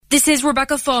This is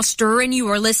Rebecca Foster, and you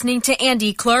are listening to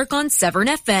Andy Clark on Severn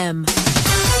FM.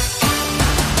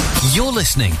 You're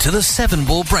listening to the Seven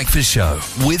Ball Breakfast Show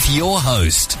with your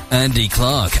host, Andy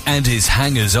Clark, and his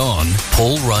hangers-on,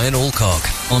 Paul Ryan Alcock,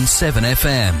 on 7FM.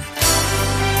 7FM.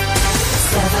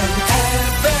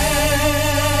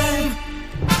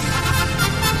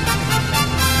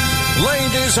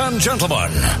 Ladies and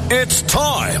gentlemen, it's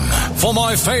time for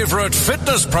my favourite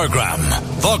fitness programme,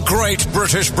 The Great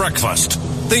British Breakfast.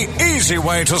 The easy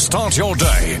way to start your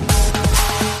day.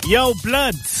 Yo,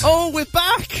 bloods. Oh, we're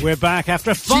back. We're back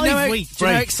after a 5-week break. Do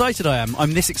you know how excited I am?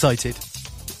 I'm this excited.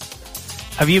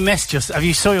 Have you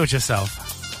soiled yourself?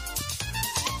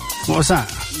 What was that?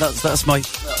 That's my...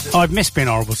 Oh, I've missed being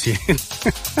horrible to you.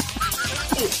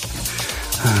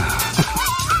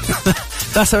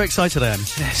 That's how excited I am.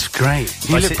 That's great.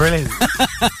 You look brilliant.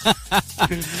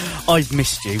 I've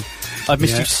missed you. I've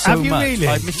missed you so much. Have you really?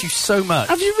 I've missed you so much.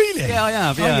 Have you really? Yeah, I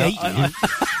have. Yeah. I hate you.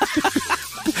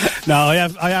 No,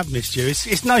 I have missed you.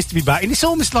 It's nice to be back, and it's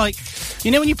almost like, you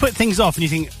know, when you put things off and you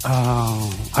think,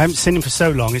 oh, I haven't seen him for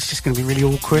so long. It's just going to be really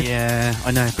awkward. Yeah,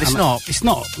 I know, but it's not. It's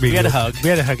not really. We had a awkward. hug. We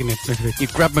had a hug in it. You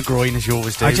grabbed my groin as you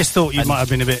always do. I just thought you might have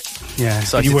been a bit. Yeah,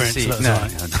 so but you weren't. See. So that's all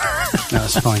right. No,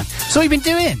 that's fine. So what have you been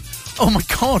doing? Oh my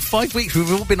God, 5 weeks. We've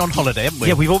all been on holiday, haven't we?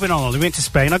 Yeah, we've all been on holiday. We went to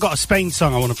Spain. I got a Spain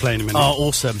song I want to play in a minute. Oh,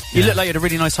 awesome. You look like you had a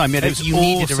really nice time. You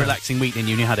needed a relaxing week, didn't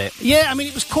you? And you had it. Yeah, I mean,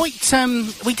 it was quite...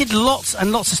 we did lots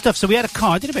and lots of stuff. So we had a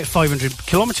car. I did about 500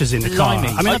 kilometres in the car.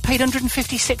 I mean, I paid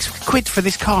 156 quid for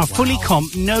this car. Wow. Fully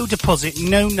comp, no deposit,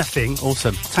 no nothing.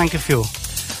 Awesome. Tank of fuel.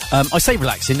 I say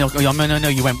relaxing. I know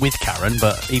you went with Karen,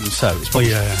 but even so, it's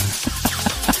probably... yeah.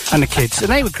 And the kids.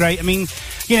 And they were great. I mean...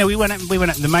 You know, we went up in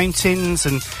the mountains,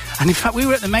 and in fact, we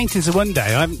were at the mountains the one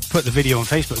day. I haven't put the video on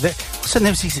Facebook. All of a sudden,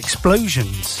 there was these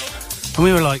explosions, and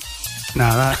we were like, "No,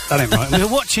 that ain't right." And we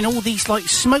were watching all these like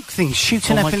smoke things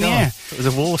shooting up in the air. It was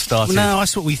a war starting. Well, no,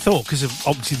 that's what we thought, because of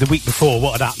obviously the week before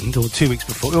what had happened, or 2 weeks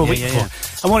before, or a week before.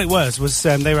 And what it was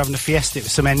they were having a fiesta. It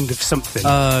was some end of something.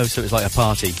 Oh, so it was like a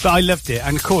party. But I loved it,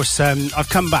 and of course, I've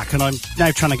come back, and I'm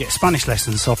now trying to get Spanish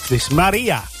lessons off this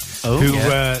Maria. Who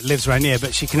lives around here,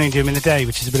 but she can only do them in the day,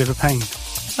 which is a bit of a pain.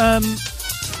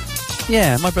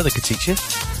 Yeah, my brother could teach you.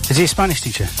 Is he a Spanish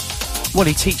teacher? Well,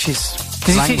 he teaches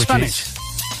Does languages. He teach Spanish?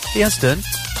 He has done.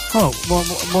 Oh,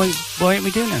 why aren't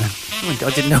we doing it then?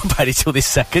 I didn't know about it till this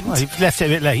second. Well, you've left it a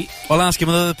bit late. I'll ask him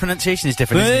whether the pronunciation is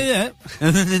different.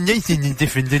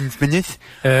 Different in Spanish.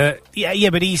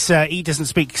 Yeah, but he doesn't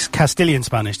speak Castilian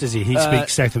Spanish, does he? He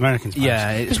speaks South American Spanish.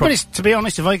 Yeah, but to be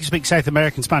honest, if I could speak South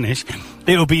American Spanish,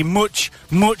 it'll be mucho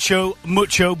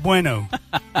bueno.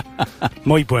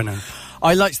 Muy bueno.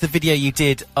 I liked the video you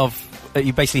did of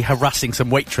you basically harassing some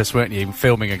waitress, weren't you?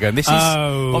 Filming her going, this is...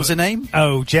 what was her name?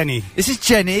 Oh, Jenny. This is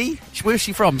Jenny. Where's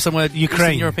she from? Somewhere...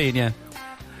 Ukraine. Eastern European, yeah.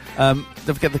 Don't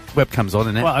forget the webcam's on,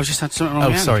 innit? Well, I've just had something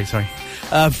wrong. Oh, sorry.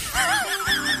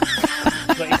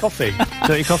 Dirty coffee.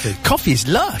 Dirty coffee. Coffee is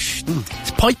lush.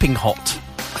 It's piping hot.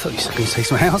 I thought you were going to say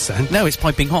something else then. No, it's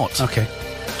piping hot. Okay.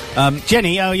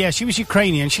 Jenny, she was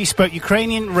Ukrainian. She spoke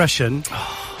Ukrainian, Russian.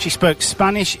 She spoke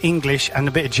Spanish, English, and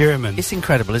a bit of German. It's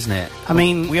incredible, isn't it? I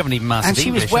mean... We haven't even mastered And she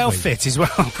English, was well fit as well.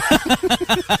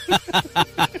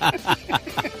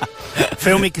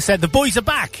 Filmic said, the boys are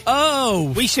back.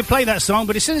 Oh! We should play that song,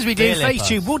 but as soon as we do,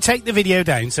 FaceTube, we'll take the video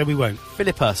down, so we won't.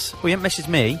 Philippus. Well, you haven't messaged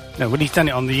me. No, well, he's done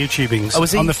it on the YouTubings. Oh,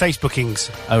 is he? On the Facebookings.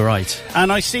 Oh, right.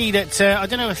 And I see that, I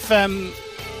don't know if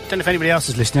anybody else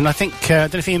is listening. I think, I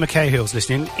don't know if Ian McCahill's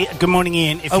listening. Good morning,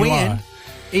 Ian, if you Ian. are.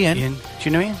 Ian. Do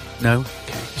you know Ian? No.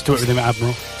 Okay. Used to work with him at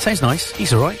Admiral. Sounds nice.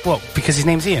 He's all right. What? Because his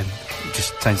name's Ian?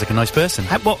 Just sounds like a nice person.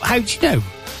 How do you know?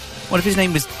 What if his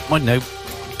name was, I don't know,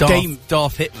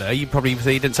 Darth Hitler? You'd probably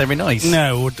say he didn't say very nice.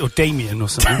 No, or Damien or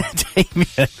something.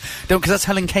 Damien. No, because that's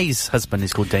Helen Kay's husband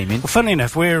is called Damien. Well, funnily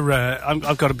enough,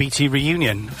 I've got a BT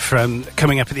reunion from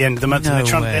coming up at the end of the month. No and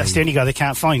way. That's the only guy they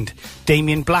can't find.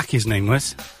 Damien Black, his name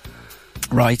was.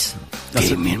 Right.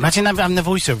 Damien. Imagine having the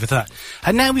voiceover for that.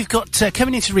 And now we've got,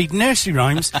 coming in to read nursery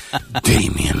rhymes,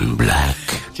 Damien Black.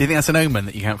 Do you think that's an omen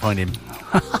that you can't find him?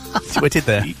 See what I did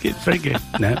there? Very good.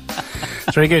 No.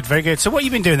 It's very good, very good. So what have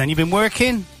you been doing then? You've been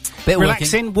working?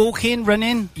 Relaxing, walking,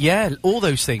 running? Yeah, all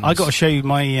those things. I got to show you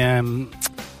my,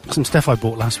 some stuff I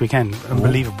bought last weekend.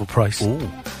 Unbelievable price.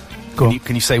 Ooh.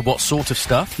 Can you say what sort of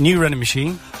stuff? New running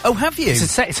machine. Oh, have you? It's a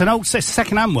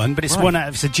second-hand one, but it's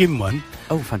it's a gym one.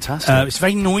 Oh, fantastic. It's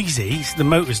very noisy. The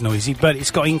motor's noisy, but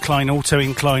it's got auto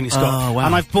incline. It's got, wow.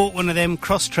 And I've bought one of them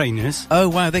cross trainers. Oh,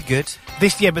 wow, they're good.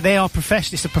 But they are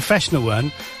professional. It's a professional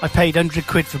one. I paid 100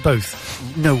 quid for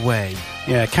both. No way.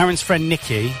 Yeah, Karen's friend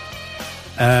Nikki,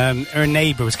 her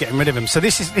neighbour was getting rid of them. So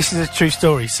this is a true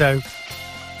story. So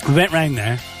we went round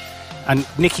there. And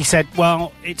Nikki said,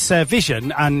 well, it's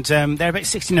Vision, and they're about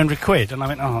 1,600 quid. And I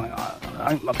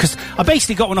went, because I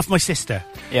basically got one off my sister.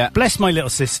 Yeah. Bless my little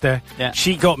sister. Yeah.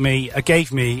 She gave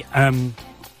me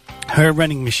her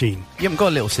running machine. You haven't got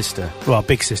a little sister? Well,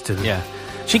 big sister. Yeah.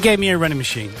 She gave me a running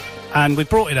machine, and we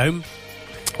brought it home.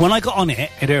 When I got on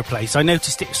it at her place, I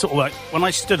noticed it sort of like, when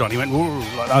I stood on it, went, whoa,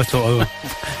 like, I thought, oh.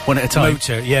 One at a time?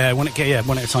 Motor, yeah, one at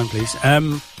a time, please.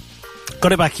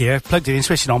 Got it back here, plugged it in,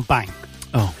 switched it on, bang.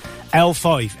 Oh.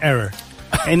 L5, error.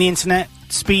 In the internet,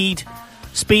 speed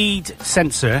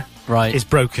sensor is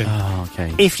broken. Oh,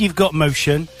 okay. If you've got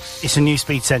motion, it's a new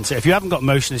speed sensor. If you haven't got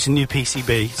motion, it's a new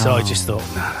PCB. So I just thought,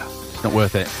 nah. It's not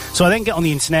worth it. So I then get on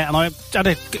the internet, and I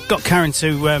got Karen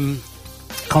to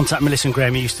contact Melissa and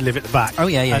Graham, who used to live at the back. Oh,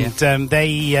 yeah. And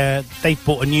they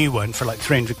bought a new one for like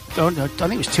 300, I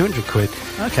think it was 200 quid.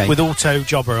 Okay. With auto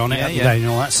jobber on it and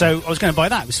all that. So I was going to buy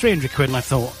that. It was 300 quid, and I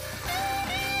thought,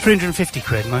 350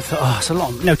 quid, and I thought, oh, it's a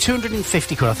lot. No,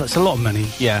 250 quid. I thought it's a lot of money.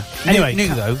 Yeah. Anyway,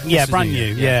 new though. Yeah, brand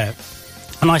new. Yeah.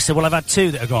 And I said, well, I've had two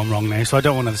that have gone wrong now, so I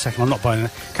don't want another second. I'm not buying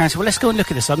it. Karen said, well, let's go and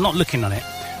look at this. I'm not looking on it.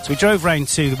 So we drove round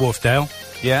to the Wharfdale.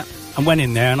 Yeah. And went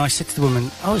in there, and I said to the woman,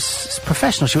 oh, it's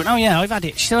professional. She went, oh, yeah, I've had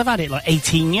it. She said, I've had it like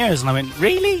 18 years. And I went,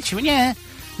 really? She went, yeah.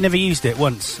 Never used it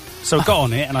once. So I got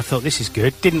on it, and I thought, this is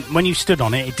good. When you stood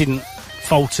on it, it didn't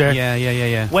falter.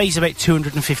 Yeah. Weighs about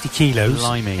 250 kilos.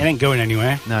 Blimey. It ain't going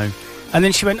anywhere. No. And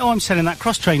then she went, oh, I'm selling that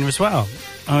cross trainer as well.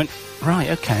 I went, right,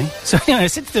 okay. So anyway, I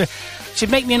said to her, she'd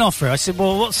make me an offer. I said,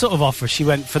 well, what sort of offer? She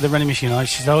went, for the running machine.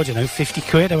 She said, oh, I don't know, 50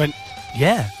 quid. I went,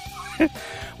 yeah.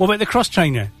 What about the cross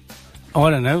trainer? Oh, I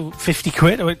don't know, 50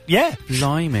 quid. I went, yeah.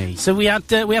 Blimey. So we had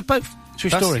both. True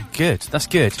story. Good. That's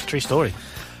good. True story.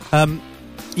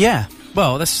 Yeah.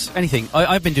 Well, that's anything.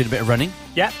 I've been doing a bit of running.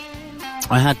 Yeah.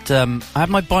 I had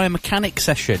my biomechanic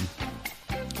session.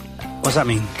 What does that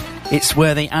mean? It's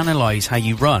where they analyse how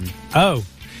you run. Oh,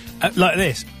 like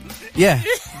this? Yeah,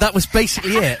 that was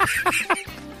basically it.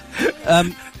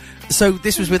 So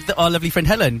this was with our lovely friend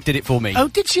Helen. Did it for me. Oh,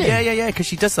 did she? Yeah. Because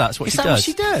she does that. That's what Is she that does. What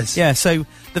she does? Yeah. So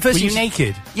the first. Were you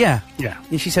naked? Yeah. Yeah.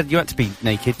 And she said you had to be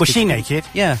naked. Was she naked?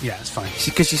 Yeah. Yeah, that's fine.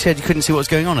 Because she said you couldn't see what was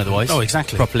going on otherwise. Oh,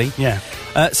 exactly. Properly. Yeah.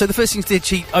 So the first thing she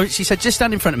did, she said just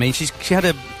stand in front of me. She had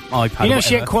a iPad. You know,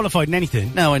 she ain't qualified in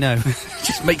anything. No, I know.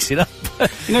 Just makes it up.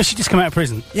 You know, she just come out of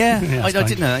prison. Yeah, I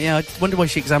didn't know that. Yeah, I wonder why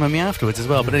she examined me afterwards as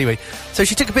well. But anyway, so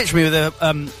she took a picture of me with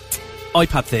a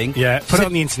iPad thing. Yeah, put it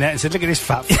on the internet and said, look at this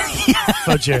fat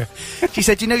fudger. She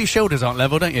said, you know your shoulders aren't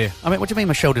level, don't you? I mean, what do you mean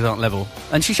my shoulders aren't level?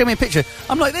 And she showed me a picture.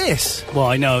 I'm like this. Well,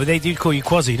 I know. They do call you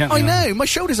Quasi, don't they? I know. My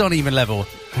shoulders aren't even level.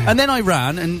 And then I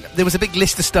ran, and there was a big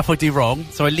list of stuff I do wrong,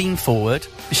 so I leaned forward.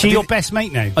 Is she your best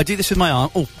mate now? I do this with my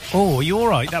arm. Oh, are you all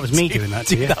right? That was me doing that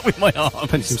to you. That with my arm.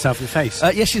 Punched himself in the face.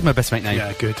 Yeah, she's my best mate now.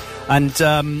 Yeah, good.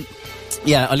 And,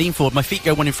 yeah, I lean forward. My feet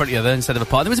go one in front of the other instead of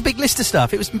apart. There was a big list of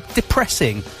stuff. It was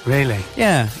depressing. Really?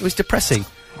 Yeah, it was depressing.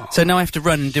 So now I have to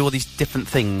run and do all these different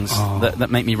things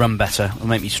that make me run better, or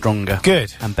make me stronger.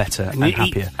 Good. And better and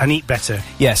happier. And eat better.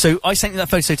 Yeah, so I sent you that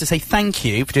photo to say thank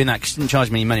you for doing that, because she didn't charge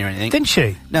me any money or anything. Didn't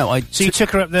she? No, So you took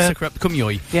her up the... Took her up the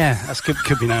Cumyoy. Yeah, that's good.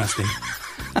 Could be nasty.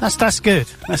 That's good.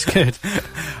 That's good.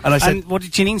 And I said... And what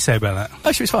did Janine say about that?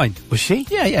 Oh, she was fine. Was she?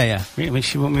 Yeah. Really?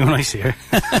 She want me when I see her?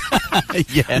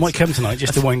 Yes. I might come tonight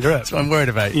just to wind her up. That's what I'm worried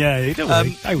about. Yeah, you don't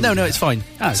worry. No, it's fine.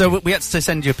 Oh, so we had to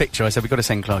send you a picture. I said, we've got to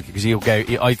send Clarky, because you'll go...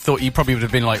 I thought you probably would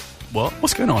have been like, what?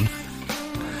 What's going on?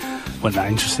 Wasn't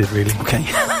that interested, really. Okay.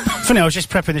 Funny, I was just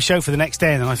prepping the show for the next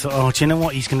day, and then I thought, oh, do you know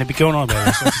what? He's going to be going on about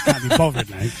this, so I just can't be bothered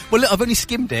now. Well, look, I've only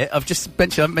skimmed it. I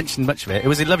haven't mentioned much of it. It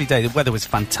was a lovely day. The weather was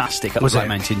fantastic up the Black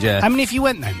Mountains, yeah. How many of you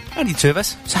went then? Only two of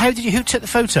us. So who took the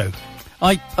photo?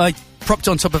 I propped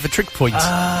on top of a trig point.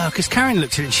 Because Karen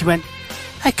looked at it and she went,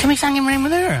 hey, can we hang him around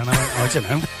with her? And I went, oh, I don't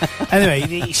know.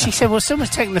 Anyway, she said, well,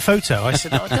 someone's taking the photo. I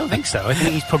said, I don't think so. I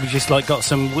think he's probably just, got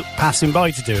some passing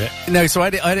by to do it. No, so I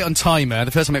had it on timer.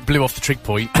 The first time it blew off the trig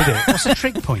point. Did it? What's a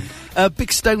trig point? A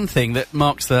big stone thing that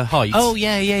marks the height. Oh,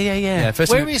 yeah.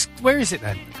 Where is it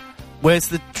then? Where's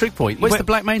the trig point? Where's the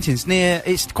Black Mountains?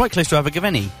 It's quite close to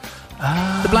Abergavenny.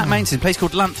 The Black Mountains, a place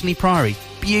called Lanthony Priory.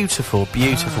 Beautiful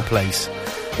place.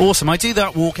 Awesome. I do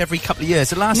that walk every couple of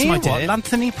years. The last time I did it...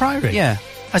 Lanthony Priory? Yeah.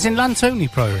 As in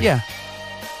Lantony Priory? Yeah.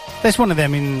 There's one of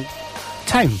them in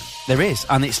town. There is,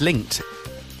 and it's linked.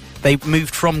 They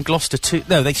moved from Gloucester to...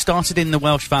 No, they started in the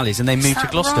Welsh Valleys and they moved to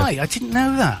Gloucester. Right? I didn't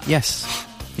know that. Yes.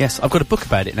 I've got a book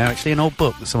about it now, actually, an old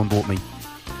book that someone bought me.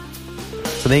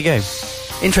 So there you go.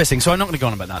 Interesting. So I'm not going to go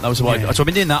on about that. That was why. Yeah. So I've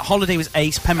been doing that. Holiday was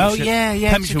ace. Pembrokeshire. Oh,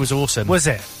 yeah. Pembrokeshire was awesome. Was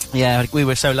it? Yeah, we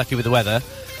were so lucky with the weather.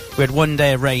 We had one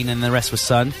day of rain and the rest was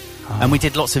sun. And we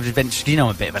did lots of adventures. You know,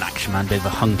 I'm a bit of an action man, a bit of a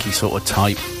hunky sort of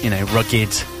type. You know, rugged,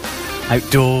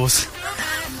 outdoors.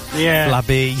 Yeah.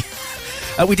 Flabby.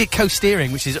 We did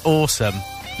co-steering, which is awesome.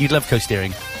 You'd love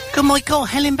co-steering. Oh my God,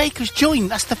 Helen Baker's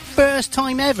joined. That's the first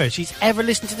time ever she's ever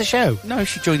listened to the show. No,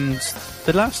 she joined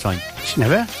the last time. She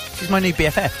never? She's my new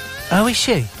BFF. Oh, is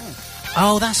she?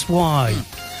 Oh, that's why.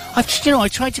 I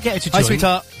tried to get her to join. Hi,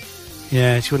 sweetheart.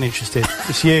 Yeah, she wasn't interested.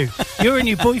 It's you. You're a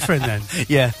new boyfriend then?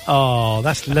 Yeah. Oh,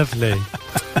 that's lovely.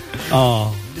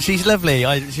 Oh. She's lovely.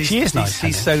 She is nice.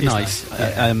 She's so nice.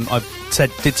 Yeah. I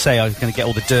did say I was going to get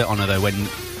all the dirt on her, though, when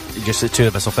just the two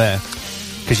of us off air.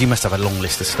 Because you must have a long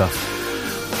list of stuff.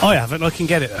 I haven't. I can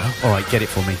get it, though. All right, get it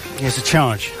for me. There's a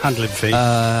charge. Handling fee.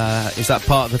 Is that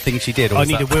part of the thing she did? Or I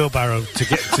need a wheelbarrow to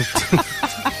get to...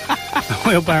 a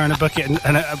wheelbarrow and a bucket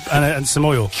and some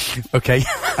oil. Okay.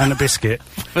 And a biscuit.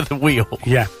 For the wheel.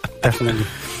 Yeah, definitely.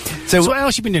 So what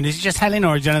else you been doing? Is it just Helen or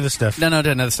have you done other stuff? No, I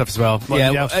done other stuff as well. What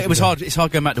it was hard. It's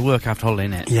hard going back to work after holiday,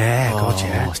 isn't it? Yeah, God,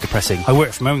 yeah. It's depressing. I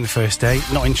worked from home the first day.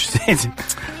 Not interested.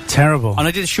 Terrible. And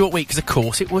I did a short week because, of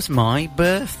course, it was my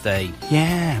birthday.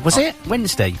 Yeah. Was it?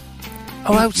 Wednesday.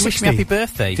 Oh, I wish me happy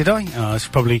birthday. Did I? Oh, it's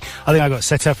probably... I think I got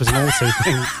set up as an auto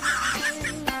thing.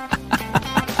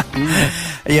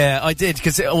 Yeah, I did,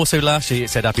 because also last year it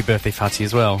said happy birthday, Fatty,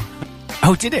 as well.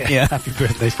 Oh, did it? Yeah. Happy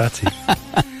birthday, Fatty.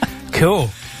 Cool.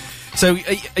 So,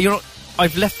 you're not...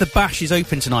 I've left the bashes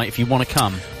open tonight if you want to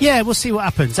come. Yeah, we'll see what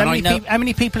happens. How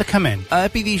many people are coming? It'll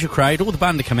be the usual crowd. All the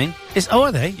band are coming.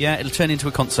 Are they? Yeah, it'll turn into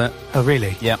a concert. Oh,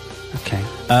 really? Yeah. Okay.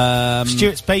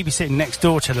 Stuart's babysitting next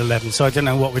door till 11, so I don't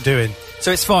know what we're doing.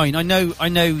 So it's fine. I know,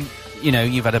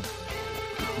 you've had a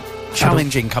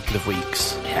challenging couple of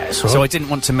weeks. Yeah, so I didn't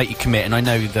want to make you commit, and I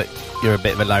know that you're a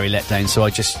bit of a Larry letdown, so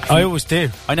I always do.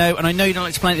 I know, and I know you don't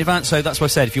like to plan in advance, so that's why I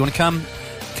said, if you want to come.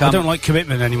 I don't like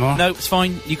commitment anymore. No, it's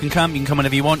fine. You can come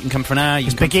whenever you want. You can come for an hour.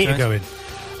 Is Birgitta going?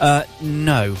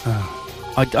 No.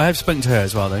 Oh. I have spoken to her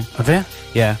as well, though. Have you?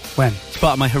 Yeah. When? It's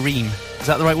part of my harem. Is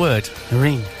that the right word?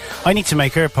 Harem. I need to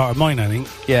make her part of mine, I think.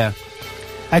 Yeah.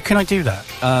 How can I do that?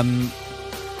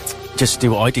 Just do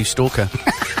what I do, stalker.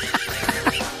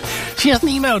 She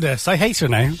hasn't emailed us. I hate her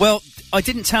now. Well, I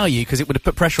didn't tell you because it would have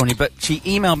put pressure on you, but she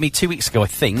emailed me 2 weeks ago, I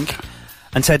think,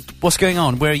 and said, what's going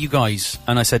on? Where are you guys?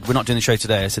 And I said, we're not doing the show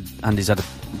today. I said, Andy's had a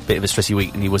bit of a stressy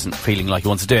week and he wasn't feeling like he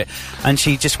wanted to do it. And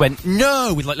she just went,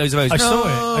 no, with like loads of O's. I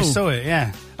saw it,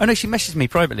 yeah. Oh, no, she messaged me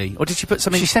privately. Or did she put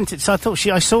something... She sent it, so I thought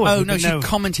I saw it. Oh, no, she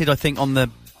commented, I think, on the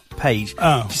page.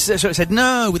 Oh. So it said,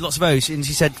 no, with lots of O's. And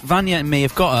she said, Vanya and me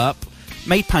have got up,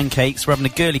 made pancakes. We're having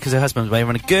a girly, because her husband's away. We're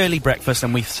having a girly breakfast.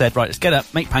 And we said, right, let's get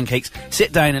up, make pancakes,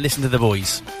 sit down and listen to the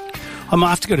boys. I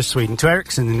might have to go to Sweden, to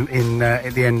Ericsson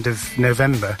at the end of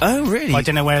November. Oh, really? I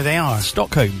don't know where they are.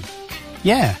 Stockholm.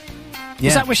 Yeah.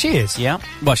 Is that where she is? Yeah.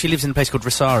 Well, she lives in a place called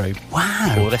Rosario.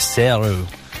 Wow. Or Rosario.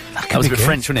 That was a bit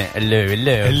French, wasn't it? Hello,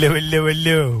 hello. Hello, hello,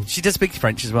 hello. She does speak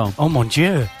French as well. Oh, mon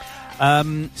Dieu.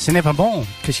 Ce n'est pas bon.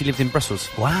 Because she lived in Brussels.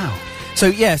 Wow. So,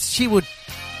 yes, she would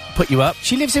put you up.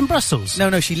 She lives in Brussels?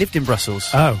 No, she lived in Brussels.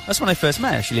 Oh. That's when I first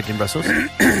met her. She lived in Brussels.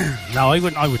 No, I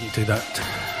wouldn't do that.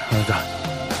 Oh, God.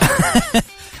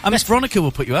 Miss Veronica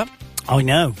will put you up. I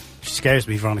know. She scares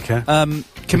me, Veronica.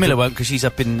 Camilla won't, because she's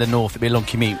up in the north. It'll be a long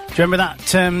commute. Do you remember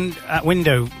that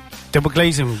window, double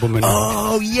glazing woman?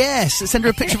 Oh, yes. Send her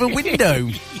a picture of a window.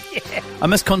 Yeah. I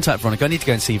must contact Veronica. I need to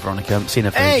go and see Veronica. I haven't seen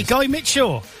her for Hey, ages. Guy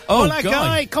Mitchell. Oh, Hola,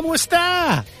 Guy. ¿Cómo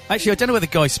está? Actually, I don't know whether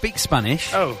Guy speaks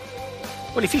Spanish. Oh.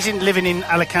 Well, if he's living in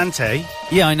Alicante...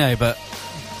 Yeah, I know, but...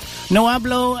 No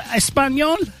hablo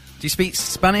español? Do you speak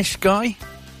Spanish, Guy?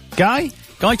 Guy?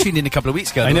 Guy tuned in a couple of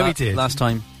weeks ago. I know he did. Last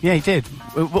time. Yeah, he did.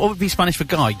 What would be Spanish for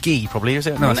Guy? Ghee, probably, is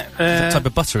it? No, it's a type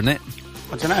of butter, isn't it?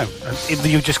 I don't know.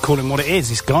 You just call him what it is.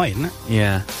 It's Guy, isn't it?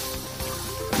 Yeah.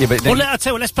 Yeah, but... Well, I'll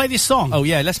tell you, let's play this song. Oh,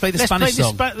 yeah, let's play the Spanish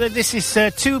song. This is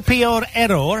Tu Peor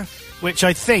Error, which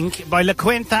I think, by La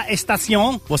Cuenta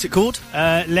Estación... What's it called?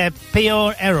 Le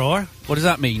Peor Error. What does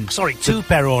that mean? Sorry, Tu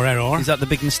Peor Error. Is that the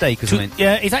big mistake or something?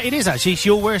 Yeah, it is actually. It's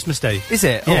your worst mistake. Is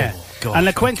it? Yeah. Oh, God. And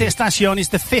La Cuenta Estación is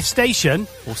the 5th station.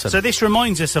 Awesome. So this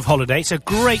reminds us of holiday. It's a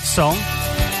great song.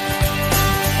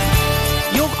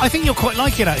 I think you'll quite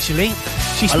like it, actually.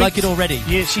 I like it already.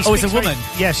 Yeah, she it's a woman.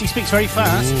 Yeah, she speaks very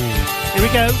fast. Ooh. Here we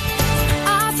go.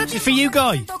 This is for you,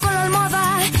 Guy.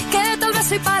 Que tal vez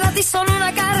soy para ti solo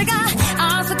una carga.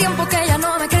 Hace tiempo que ya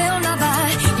no me creo nada.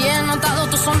 Y he notado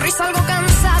tu sonrisa algo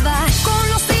cansada. Con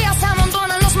los días se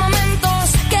amontonan los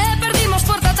momentos que perdimos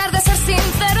por tratar de ser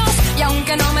sinceros. Y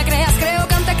aunque no me creas, creo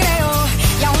que aún te creo.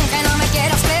 Y aunque no me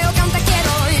quieras, creo que aún te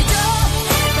quiero. Y yo,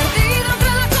 perdido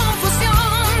entre la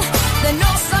confusión de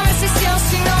no saber si sí o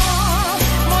si no,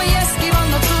 voy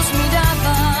esquivando tus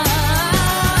miradas.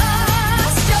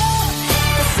 Yo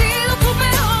he sido tu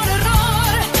peor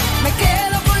error. Me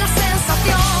quedo con la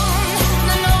sensación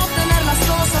de no tener las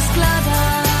cosas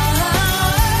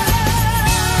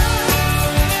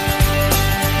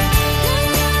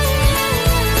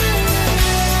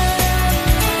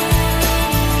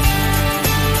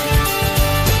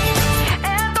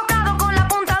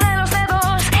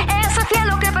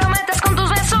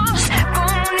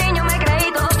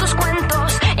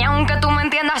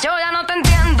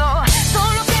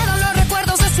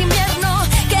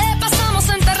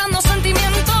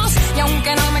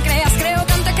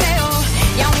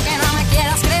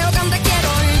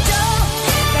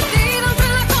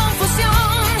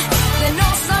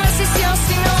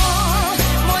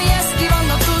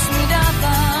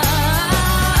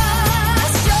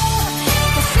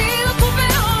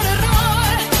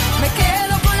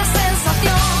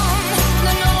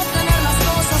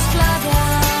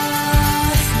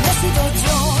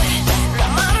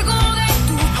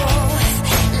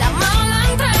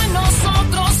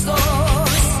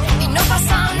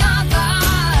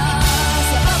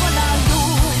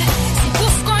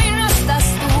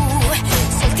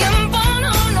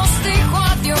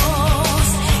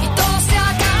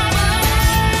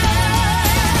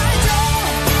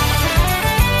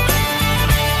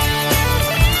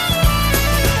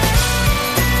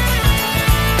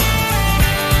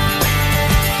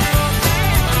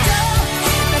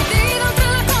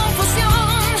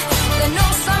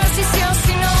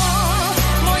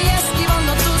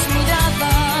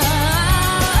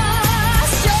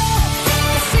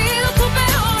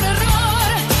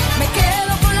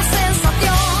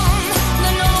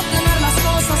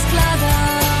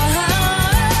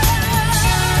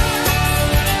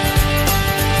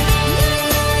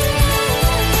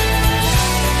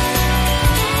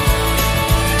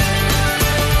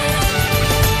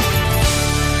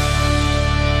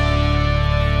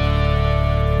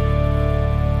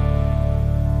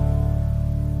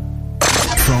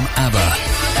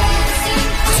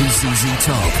ZZ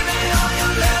Top.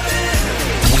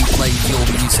 We play your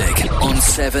music on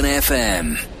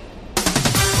 7FM.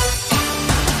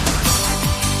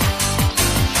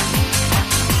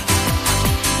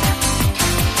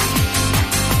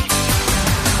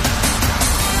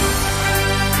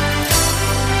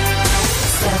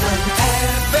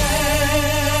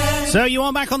 So you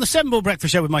are back on the 7 Ball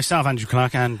Breakfast Show with myself, Andrew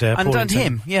Clark, and Paul and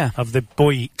him, yeah. of the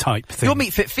boy type thing. You'll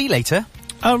meet Fit Fee later.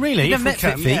 Oh, really? You've never met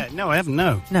Fit Fee? Yeah. No, I haven't,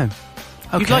 no. No.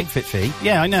 Okay. You'd like Fit Fee.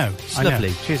 Yeah, I know. It's lovely.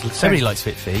 Everybody likes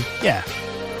Fit Fee. Yeah.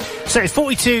 So it's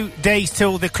 42 days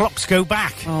till the clocks go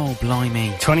back. Oh, blimey.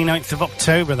 29th of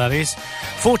October, that is.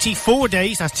 44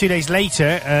 days, that's 2 days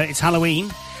later, it's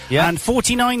Halloween. Yeah. And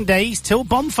 49 days till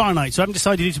bonfire night, so I haven't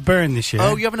decided who to burn this year.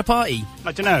 Oh, you're having a party?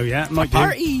 I don't know, yeah. Might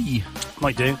Party!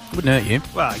 Might do. Wouldn't hurt you.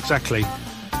 Well, exactly.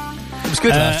 It was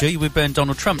good last year. We burned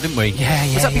Donald Trump, didn't we? Yeah,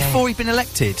 yeah. Was that yeah. before he'd been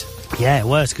elected? Yeah, it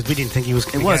was, because we didn't think he was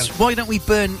going to It was. Why don't we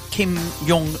burn Kim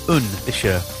Jong-un this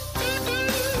year?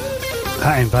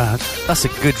 That ain't bad. That's a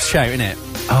good shout, isn't it?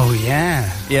 Oh,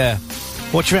 yeah. Yeah.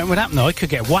 What do you reckon would happen, though? I could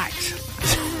get whacked.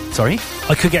 Sorry?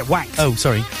 I could get whacked. Oh,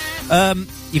 sorry.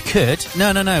 You could.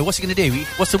 No. What's he going to do?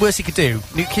 What's the worst he could do?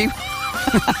 Nuke you?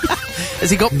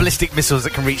 Has he got ballistic missiles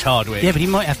that can reach Hardwick? Yeah, but he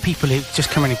might have people who just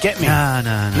come in and get me. No.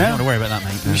 Don't want to worry about that,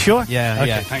 mate. No. You sure? Yeah, okay,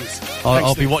 yeah. Thanks.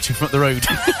 I'll be watching from up the road.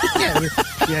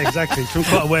 yeah, exactly. From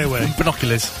quite a way away.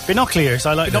 Binoculars. Binoculars,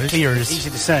 I like Binoculars. those. Easy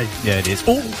to say. Yeah, it is.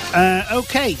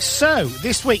 Okay, so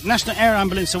this week, National Air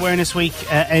Ambulance Awareness Week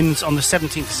ends on the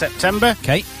 17th of September.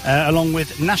 Okay. Along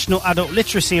with National Adult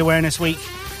Literacy Awareness Week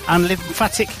and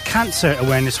Lymphatic Cancer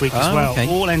Awareness Week as well. Okay.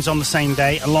 All ends on the same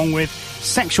day, along with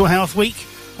Sexual Health Week.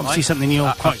 Obviously something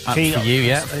you're quite keen for you,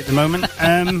 yeah. at the moment.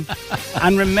 And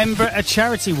Remember a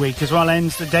Charity Week as well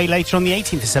ends the day later on the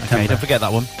 18th of September. Okay, don't forget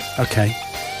that one. Okay.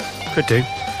 Could do.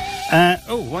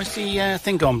 Why's the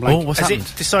thing gone blank? Oh, what's Has happened?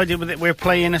 it decided that we're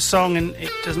playing a song and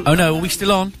it doesn't... Oh, no, are we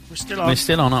still on? We're still on. We're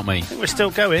still on, aren't we? I think we're still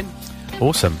going.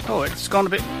 Awesome. Oh, it's gone a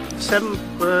bit...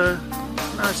 No,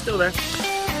 it's still there.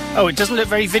 Oh, it doesn't look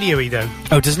very video-y, though.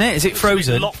 Oh, doesn't it? Is it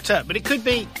frozen? It's locked up, but it could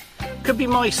be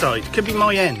my side. Could be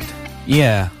my end.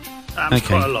 Yeah. That's Okay.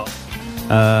 quite a lot.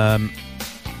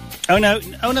 Oh,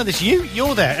 no, there's you.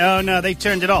 You're there. Oh, no, they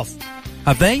turned it off.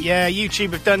 Have they? Yeah,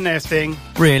 YouTube have done their thing.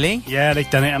 Really? Yeah, they've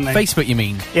done it, haven't they? Facebook, you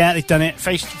mean? Yeah, they've done it.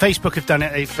 Facebook have done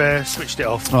it. They've switched it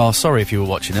off. Oh, sorry if you were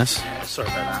watching us. Sorry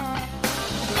about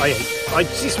that.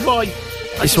 This is why...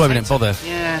 This is why we didn't bother.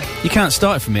 Yeah. You can't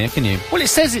start it from here, can you? Well, it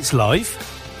says it's live,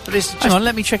 but it's just... Hang on,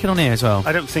 let me check it on here as well.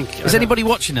 I don't think... Is anybody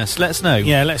watching us? Let us know.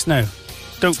 Yeah, let us know.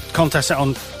 Don't contact us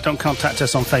on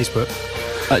Facebook.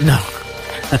 No.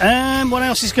 What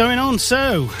else is going on?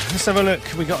 So, let's have a look.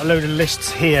 We got a load of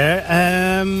lists here.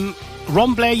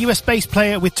 Ron Blair, US bass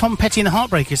player with Tom Petty and the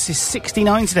Heartbreakers, is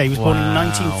 69 today. He was born in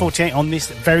 1948 on this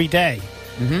very day.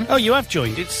 Mm-hmm. Oh, you have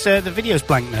joined. It's the video's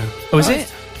blank now. Oh, is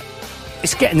it?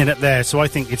 It's getting it up there, so I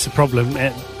think it's a problem.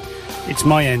 It's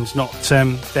my end, not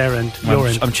their end, your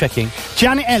end. I'm checking.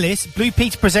 Janet Ellis, Blue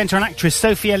Peter presenter and actress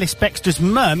Sophie Ellis-Bextor's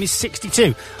mum, is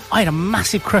 62. I had a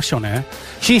massive crush on her.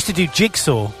 She used to do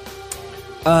Jigsaw.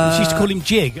 She used to call him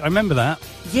Jig. I remember that.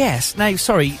 Yes. No,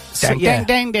 sorry. Ding, ding,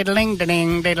 ding, diddling,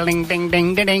 ding, diddling, ding,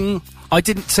 ding, ding, ding. I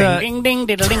didn't... Ding, ding,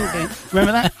 diddling, ding.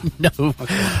 Remember that? No.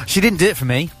 Okay. She didn't do it for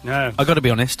me. No. I got to be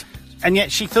honest. And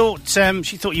yet she thought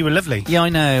you were lovely. Yeah, I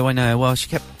know. Well, she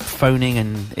kept phoning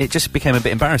and it just became a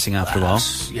bit embarrassing after a while.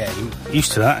 Yeah, you're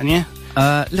used to that, aren't you?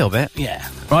 A little bit. Yeah.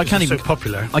 Well, I can't even... so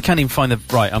popular. I can't even find the...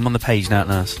 Right, I'm on the page now,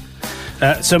 nurse.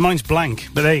 So mine's blank,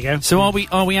 but there you go. So are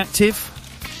we active?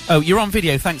 Oh, you're on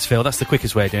video. Thanks, Phil. That's the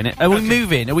quickest way of doing it. Are we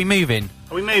moving? Are we moving,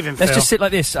 Let's Phil? just sit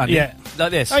like this, Andy. Yeah.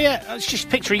 Like this. Oh, yeah. It's just a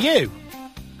picture of you.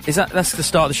 That's the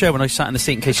start of the show when I sat in the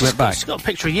seat in case you went back? It's got a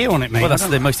picture of you on it, mate. Well, that's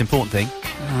the most important thing.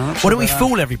 Why don't we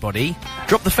fool everybody,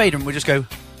 drop the fader and we'll just go...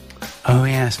 Oh,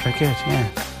 yeah, that's very good, yeah.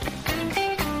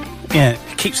 Yeah,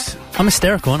 it keeps... I'm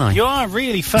hysterical, aren't I? You are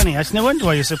really funny. It's no wonder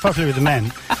why you're so popular with the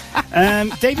men.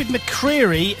 David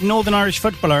McCreary, Northern Irish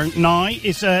footballer, now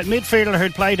is a midfielder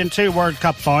who'd played in 2 World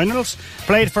Cup finals,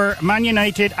 played for Man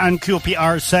United and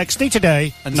QPR 60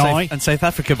 today. And South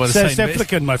Africa by the same bit. South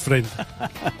African, my friend.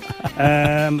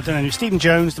 I don't know. Stephen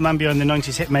Jones, the man behind the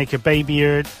 90s hitmaker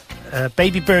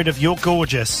Baby Bird of You're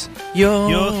Gorgeous.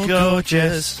 You're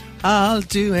gorgeous. I'll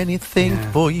do anything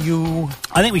for you.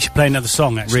 I think we should play another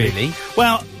song, actually. Really?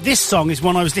 Well, this song is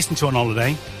one I was listening to on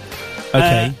holiday.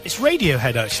 Okay. It's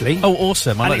Radiohead, actually. Oh,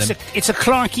 awesome. I like them. It's a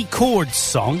Clarky Chords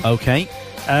song. Okay.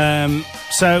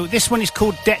 So this one is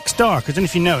called Dex Dark. I don't know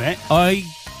if you know it. I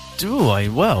do.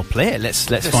 Well, play it. Let's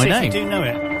find out. I do know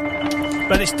it.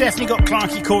 But it's definitely got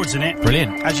Clarky Chords in it.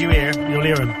 Brilliant. As you hear, you'll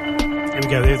hear them. Here we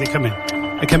go. Here they come in.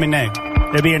 They're coming now.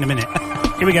 They'll be here in a minute.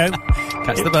 Here we go.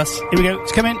 Catch the bus. Here we go.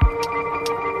 It's coming.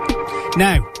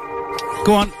 Now.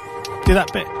 Go on. Do that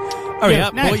bit. Hurry Yeah,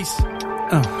 up, now. boys.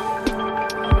 Oh.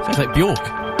 Sounds like Bjork.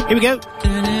 Here we go.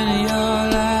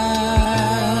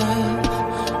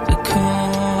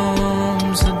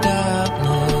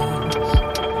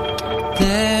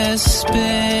 There's a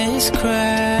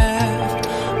spacecraft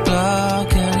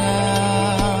blocking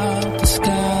out the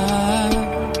sky,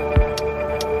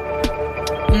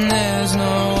 and there's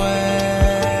no way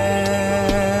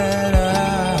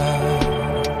out.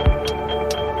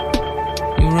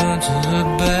 You run to the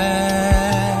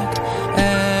back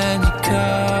and you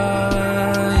cover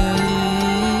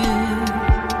your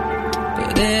ears,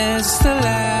 but it's the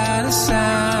loudest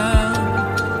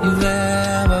sound you've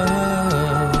ever heard.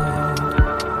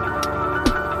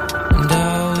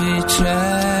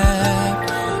 Track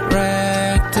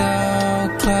rectal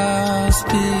class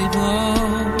people,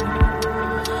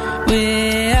 we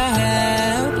are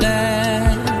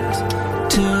helpless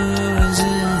to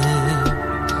resist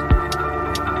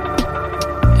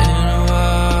in a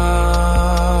world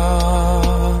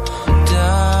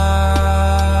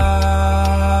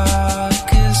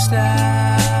darkest hour.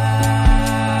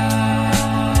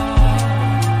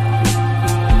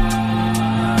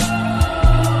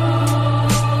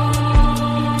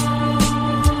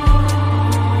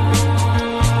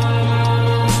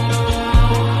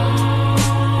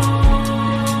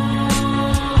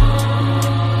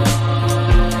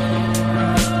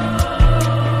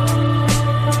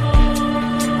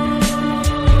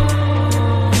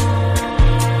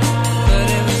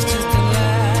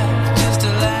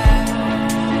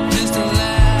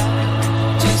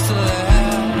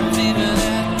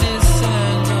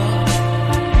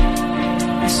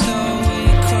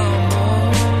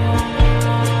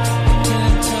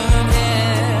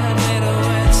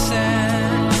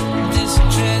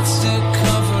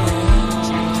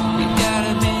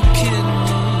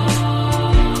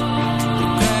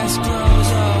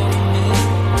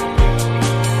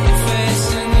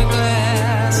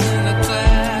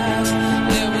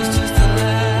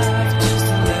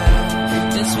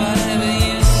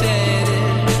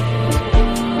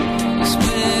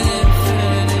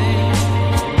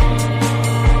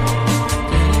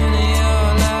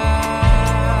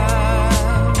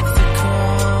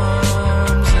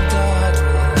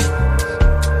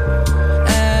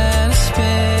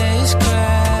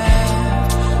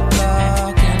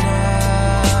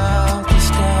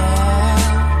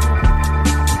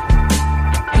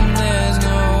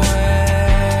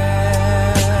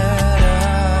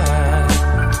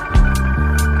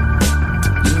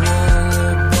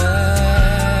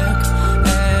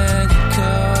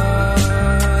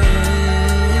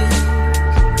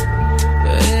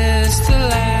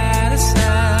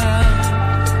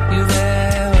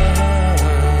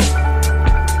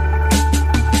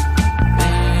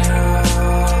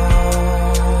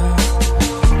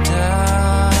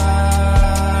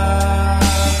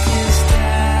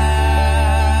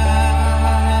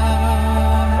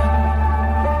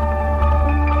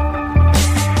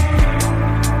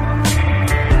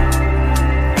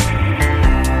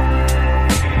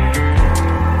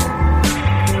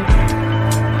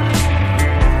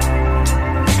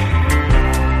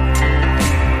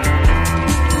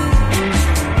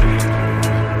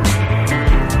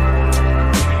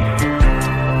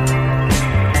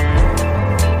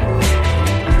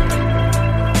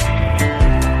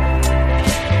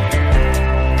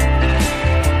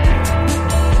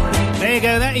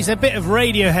 Is a bit of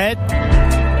Radiohead.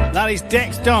 That is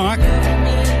Dex Dark.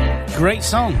 Great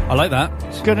song. I like that.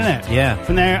 It's good, isn't it? Yeah.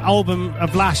 From their album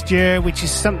of last year, which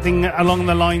is something along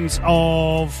the lines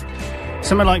of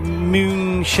something like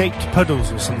moon-shaped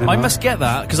puddles or something. I like must get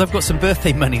that because I've got some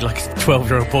birthday money, like a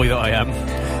 12-year-old boy that I am,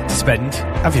 to spend.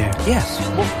 Have you? Yeah.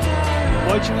 Well,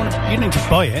 why do you want to? You don't need to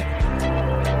buy it.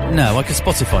 No, I could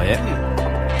Spotify it. I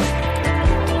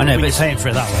know, But but you're it's paying for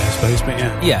it that way, I suppose. But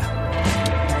yeah. yeah.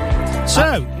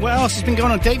 So, what else has been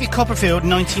going on? David Copperfield,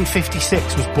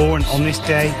 1956, was born on this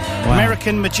day. Wow.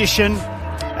 American magician.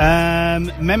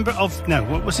 Member of... No,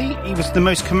 what was he? He was the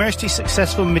most commercially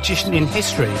successful magician in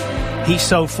history. He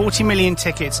sold 40 million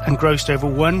tickets and grossed over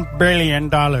 $1 billion.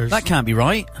 That can't be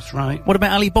right. That's right. What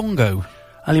about Ali Bongo?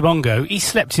 Ali Bongo, he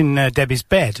slept in Debbie's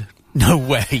bed. No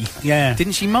way. Yeah.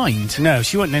 Didn't she mind? No,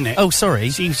 she wasn't in it. Oh, sorry.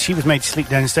 She was made to sleep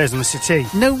downstairs on the settee.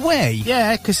 No way.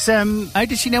 Yeah, because... How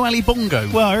did she know Ali Bongo?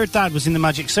 well, her dad was in the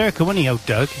Magic Circle, wasn't he, old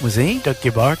Doug? Was he? Doug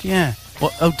Gibbard, yeah.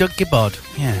 What? Oh, Doug Gibbard.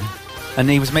 Yeah. And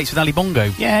he was mates with Ali Bongo.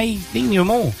 Yeah, he knew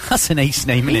them all. That's an ace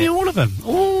name, He isn't knew it? all of them.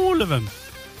 All of them.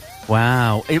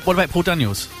 Wow. What about Paul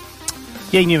Daniels?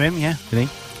 Yeah, he knew him, yeah. Did he?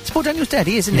 Paul Daniels dead?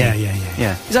 He is, isn't Yeah, he?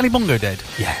 yeah. Is Ali Bongo dead?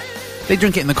 Yeah. They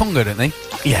drink it in the Congo, don't they?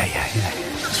 Yeah.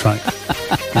 That's right.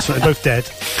 That's right, they're both dead.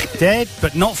 Dead,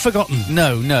 but not forgotten.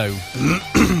 No.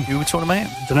 Who were we talking about?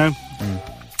 Don't know.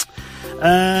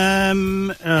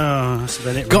 That's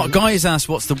about it. Really. Guy has asked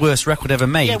what's the worst record ever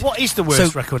made. Yeah, what is the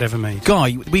worst record ever made?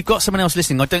 Guy, we've got someone else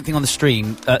listening, I don't think on the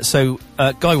stream,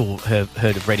 Guy will have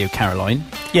heard of Radio Caroline.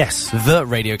 Yes. The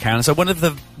Radio Caroline. So one of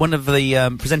the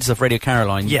presenters of Radio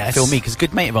Caroline, yes. Phil Meek, is a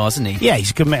good mate of ours, isn't he? Yeah,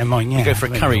 he's a good mate of mine, yeah. We go for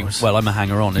a curry. Well, I'm a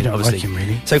hanger-on, You don't obviously. like him,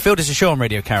 really. So Phil does a show on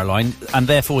Radio Caroline, and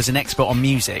therefore is an expert on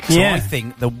music. So Yeah. I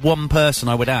think the one person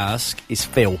I would ask is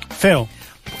Phil. Phil,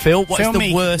 what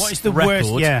is the worst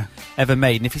record ever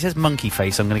made? And if he says Monkey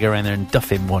Face, I'm going to go around there and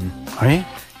duff him one. Are you?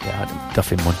 Yeah, I'd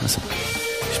duff him one.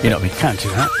 You know what I mean? Can't do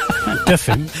that. Can't duff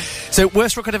him. So,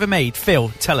 worst record ever made. Phil,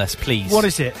 tell us, please. What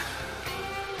is it?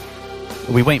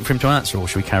 Are we waiting for him to answer, or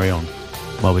should we carry on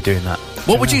while we're doing that?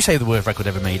 What would you say the worst record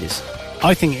ever made is?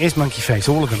 I think it is Monkey Face,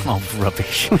 all of them. Oh,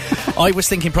 rubbish. I was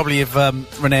thinking probably of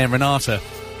Renee and Renata.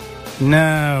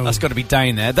 No. That's got to be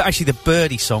down there. Actually, the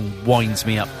Birdie song winds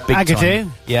me up big Agadoo?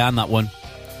 time. Yeah, and that one.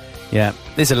 Yeah,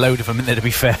 there's a load of them in there, to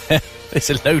be fair. There's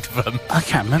a load of them. I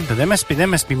can't remember. There must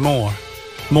be more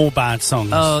bad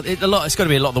songs. Oh, it's got to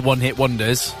be a lot of the one-hit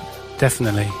wonders.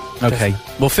 Definitely. Okay.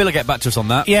 Well, Phil will get back to us on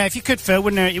that. Yeah, if you could, Phil,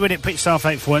 wouldn't you? Would it put yourself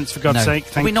out for once, for God's sake?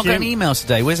 Thank you. We're not getting emails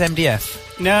today. Where's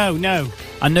MDF? No.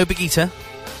 And no Big Eater?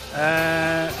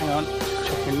 Hang on.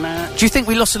 Checking that. Do you think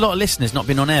we lost a lot of listeners not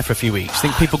being on air for a few weeks?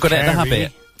 Think people got out of the habit?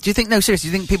 Really? Do you think, no, seriously,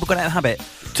 do you think people got out of the habit?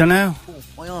 Don't know. Oh,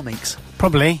 my arm aches.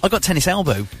 Probably. I got tennis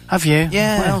elbow. Have you?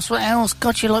 Yeah. What else?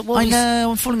 God, you're like, what? I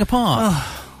know, I'm falling apart.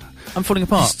 I'm falling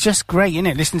apart. It's just great, isn't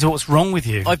it? Listen to what's wrong with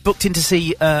you. I've booked in to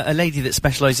see a lady that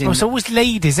specialises in... Oh, it's always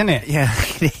ladies, isn't it? Yeah,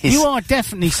 it is. You are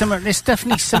definitely someone... There's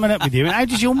definitely someone up with you. And how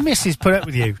does your missus put up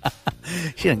with you?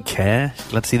 She don't care. She's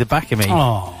glad to see the back of me.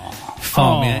 Oh.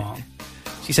 Farm it.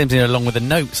 She sends me along with a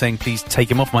note saying, please take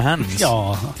him off my hands.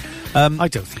 Oh. I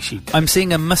don't think she does. I'm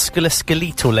seeing a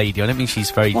musculoskeletal lady. I don't think she's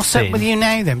very What's thin. up with you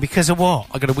now, then? Because of what?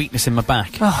 I got a weakness in my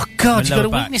back. Oh, God, My you got a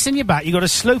lower back. weakness in your back. You got a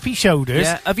slopey shoulders.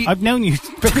 Yeah, have you- I've known you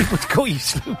for people to call you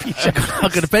slopey shoulders.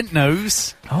 I've got a bent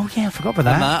nose. Oh, yeah, I forgot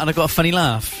about And that. I got a funny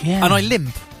laugh. Yeah. And I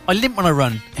limp. I limp when I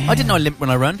run. Yeah. I didn't know I limp when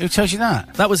I run. Who tells you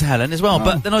that? That was Helen as well. Oh.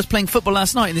 But then I was playing football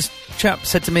last night and this chap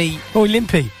said to me, Oh,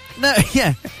 limpy. no,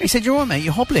 yeah. He said, you're all right, mate.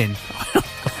 You're hobbling.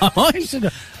 Am I?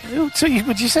 So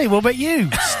would you say, what about you,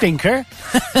 stinker?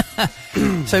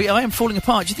 So I am falling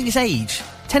apart. Do you think it's age?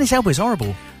 Tennis elbow is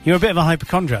horrible. You're a bit of a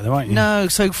hypochondriac, though, aren't you? No,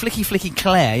 so Flicky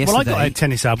Claire yesterday. Well, I got a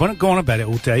tennis elbow. I don't go on about it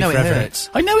all day No, it forever. hurts.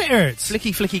 I know it hurts.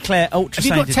 Flicky Claire ultrasounded Have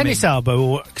you got tennis me. elbow?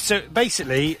 Or, so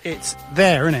basically, it's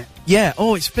there, isn't it? Yeah.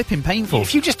 Oh, it's flipping painful.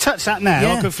 If you just touch that now,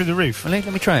 Yeah. I'll go through the roof. Well, let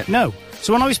me try it. No.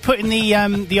 So when I was putting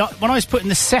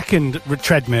the second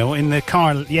treadmill in the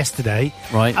car yesterday,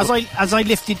 Right. As I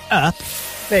lifted up,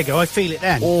 there you go. I feel it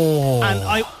then. Oh.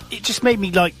 And it just made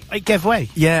me it gave way.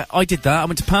 Yeah, I did that. I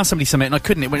went to pass somebody something and I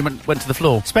couldn't. It went to the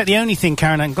floor. It's about the only thing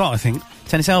Karen ain't got, I think.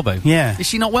 Tennis elbow. Yeah. Is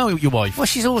she not well, your wife? Well,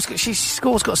 she's always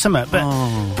got something,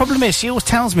 but problem is she always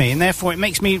tells me, and therefore it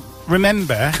makes me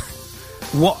remember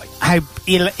how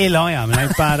ill I am and how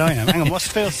bad I am. Hang on, what's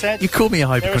Phil said? You call me a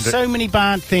There are hypochondriac. so many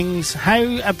bad things. How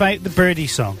about the Birdie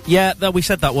song? Yeah, we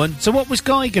said that one. So what was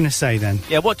Guy going to say then?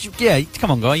 Yeah,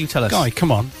 come on, Guy, you tell us. Guy,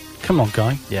 come on,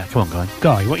 Guy. Yeah, come on, Guy.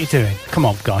 Guy, what are you doing? Come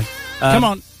on, Guy. Come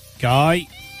on, Guy.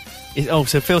 So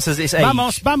Phil says it's age.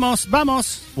 Vamos.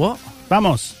 What?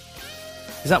 Vamos.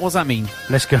 What's that mean?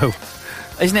 Let's go.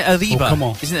 Isn't it arriba? Oh, come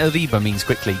on. Isn't it arriba means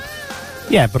quickly?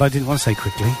 Yeah, but I didn't want to say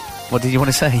quickly. What did you want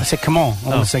to say? I said come on. I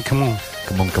want to say come on.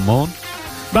 Come on.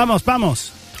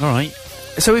 Vamos. All right.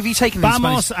 So have you taken the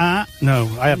Vamos Spanish? No,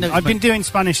 I haven't. No, I've been doing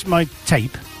Spanish, my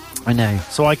tape, I know.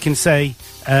 so I can say,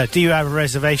 do you have a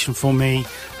reservation for me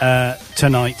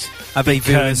tonight?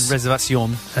 Avez-vous une Because- réservation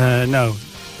No.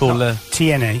 pour le...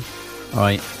 Tiene. All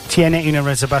right. Tiene una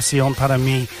reservación para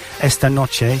mí esta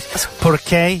noche.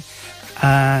 Porque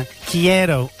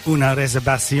quiero una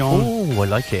reservación Oh, I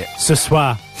like it. ce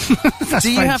soir. That's Do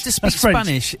you French. have to speak That's French.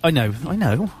 Spanish? I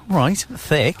know. Right,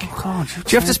 thick. God,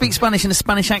 Do you have to speak Spanish in a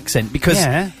Spanish accent? Because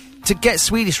Yeah. to get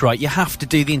Swedish right, you have to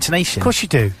do the intonation. Of course you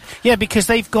do. Yeah, because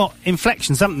they've got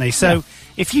inflections, haven't they? So Yeah.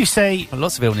 if you say Well,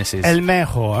 lots of illnesses. el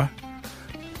mejor,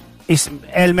 it's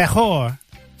el mejor,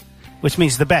 which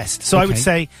means the best. So I would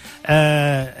say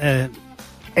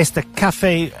este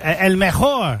café el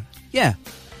mejor. yeah.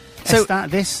 So,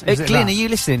 Is it Glyn, that? are you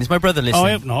listening? Is my brother listening? Oh,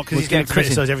 I hope not, because he's going to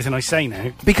criticise everything I say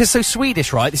now. Because so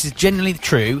Swedish, right? This is genuinely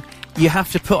true. you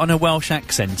have to put on a Welsh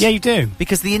accent. Yeah, you do.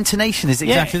 Because the intonation is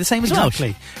exactly the same as Welsh.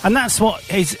 Exactly. And that's what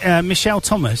is Michelle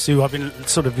Thomas, who I've been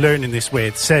sort of learning this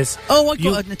with, says. Oh, I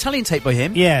got an Italian tape by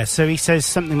him. Yeah, so he says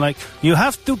something like, you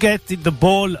have to get the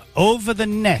ball over the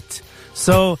net.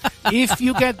 So if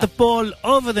you get the ball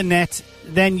over the net,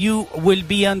 then you will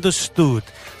be understood.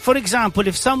 For example,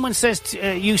 if someone says,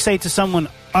 you say to someone,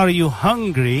 are you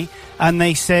hungry? And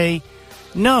they say,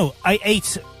 no, I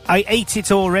ate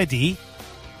it already.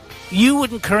 You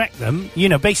wouldn't correct them. You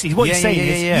know, basically what you're saying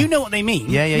is, you know what they mean.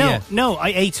 No, I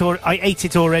ate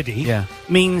it already. Yeah.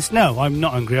 Means, no, I'm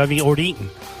not hungry. I've already eaten.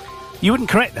 You wouldn't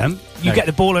correct them. You get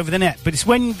the ball over the net. But it's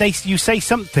when you say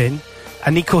something,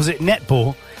 and he calls it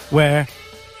netball, where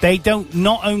they don't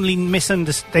not only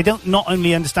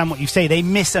understand what you say, they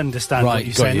misunderstand what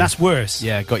you say, and that's worse.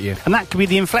 Yeah, got you. And that could be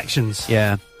the inflections.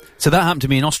 Yeah. So that happened to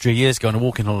me in Austria years ago on a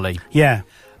walking holiday. Yeah.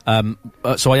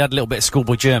 So I had a little bit of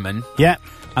schoolboy German. Yeah.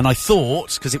 And I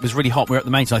thought, because it was really hot, we were at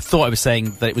the mountain, I thought I was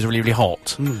saying that it was really, really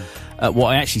hot. What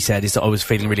I actually said is that I was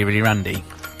feeling really, really randy.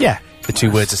 Yeah. The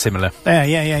two words are similar.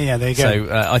 Yeah, there you go. So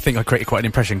I think I created quite an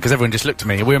impression, because everyone just looked at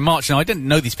me. We were marching, I didn't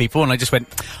know these people, and I just went,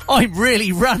 I'm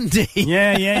really randy.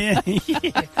 Yeah.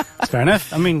 That's fair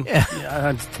enough. I mean...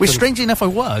 Yeah. Which, strangely enough, I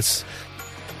was.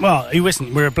 Well, he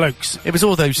wasn't. We were blokes. It was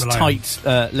all those tight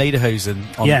lederhosen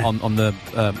on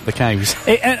the cows.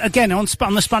 Again, on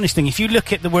the Spanish thing, if you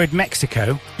look at the word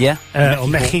Mexico... Yeah. Or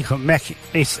Mexico.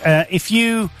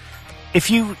 If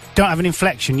you don't have an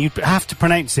inflection, you have to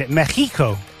pronounce it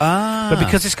Mexico. But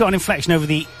because it's got an inflection over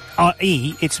the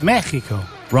E, it's Mexico.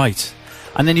 Right.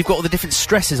 And then you've got all the different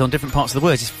stresses on different parts of the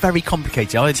words. It's very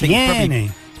complicated. I think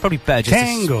it's probably better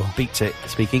just to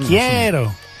speak English.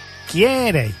 Quiero.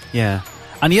 Quiere. Yeah.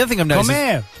 And the other thing I've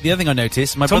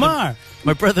noticed, my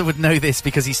brother would know this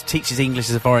because he teaches English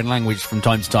as a foreign language from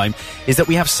time to time, is that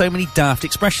we have so many daft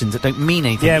expressions that don't mean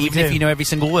anything, even if you know every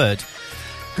single word.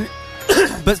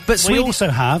 but we also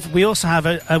have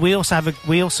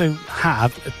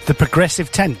the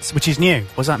progressive tense, which is new.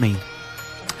 What does that mean?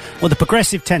 Well, the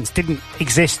progressive tense didn't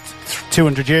exist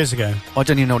 200 years ago. I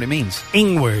don't even know what it means.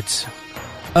 Ing words.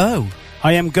 Oh.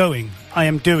 I am going. I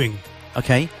am doing.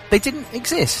 Okay. They didn't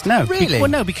exist? No. Really? Well,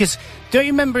 no, because don't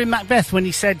you remember in Macbeth when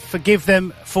he said, forgive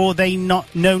them for they know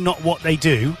not what they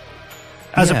do,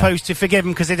 as opposed to forgive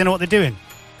them because they don't know what they're doing?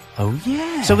 Oh,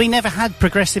 yeah. So we never had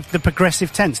the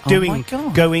progressive tense. Doing, my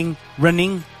God. Going,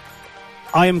 running.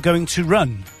 I am going to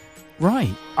run.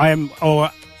 Right. I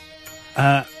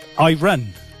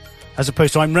run. As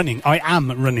opposed to I'm running. I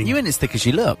am running. You ain't as thick as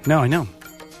you look. No, I know.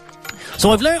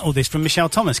 So I've learnt all this from Michelle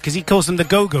Thomas, because he calls them the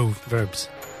go-go verbs.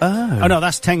 Oh, no,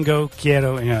 that's tengo,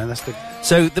 quiero, that's the...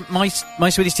 So my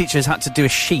Swedish teacher has had to do a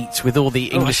sheet with all the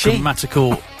English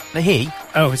grammatical... is he?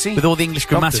 With all the English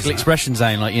grammatical expressions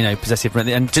down, like, possessive,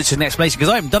 and just an explanation, because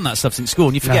I haven't done that stuff since school,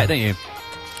 and you forget, don't you?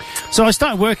 So I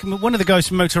started working with one of the guys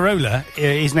from Motorola,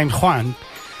 his name's Juan,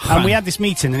 and we had this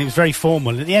meeting, and it was very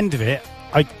formal. At the end of it,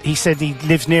 he said he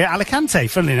lives near Alicante,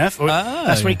 funnily enough.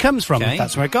 That's where he comes from. Okay.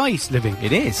 That's where Guy's living.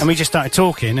 It is. And we just started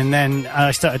talking, and then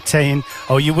I started saying,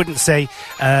 you wouldn't say,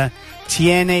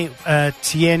 tiene,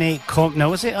 no,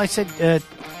 was it? I said,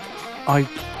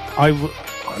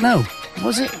 no,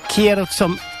 was it? Quiero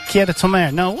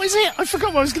tomar. No, what is it? I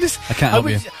forgot what I was going to say. I can't help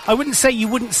you. I wouldn't say, you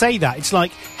wouldn't say that. It's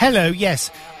like, hello, yes,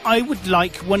 I would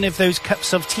like one of those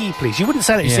cups of tea, please. You wouldn't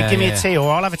say that. You say, give me a tea, or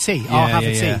I'll have a tea. I'll have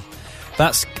a tea. Yeah.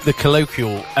 That's the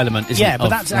colloquial element, isn't it? Yeah, but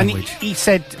that's language. And he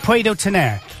said puedo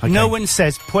tener. Okay. No one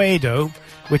says puedo,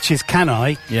 which is can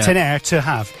I, tener, to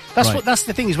have. That's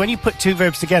the thing, is when you put two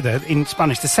verbs together in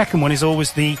Spanish, the second one is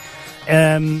always the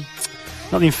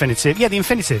not the infinitive. Yeah, the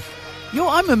infinitive.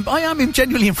 I am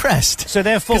genuinely impressed. So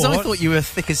therefore, because I thought you were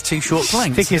thick as two short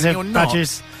planks. Thick as a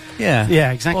badger's.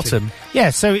 Yeah, exactly. Bottom. Yeah,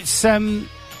 so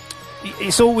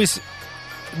it's always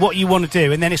what you want to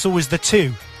do, and then it's always the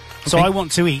two. Okay. So I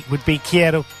want to eat would be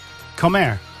quiero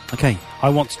comer. Okay. I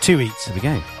want to eat. There we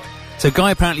go. So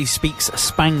Guy apparently speaks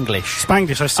Spanglish.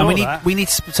 Spanglish, I saw that. We need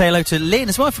to say hello to Lynn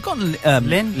as well. I've forgotten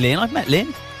Lynn. Lynn, I've met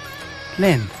Lynn.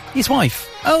 Lynn. His wife.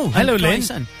 Oh, hello, Lynn.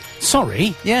 Son.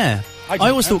 Sorry. Yeah. I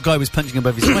always thought Guy was punching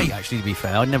above his weight, actually, to be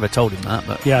fair. I never told him that,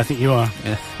 but... Yeah, I think you are.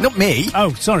 Yeah. Not me.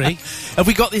 Oh, sorry. Have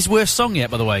we got this worst song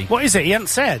yet, by the way? What is it? He hasn't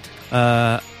said.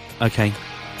 Okay.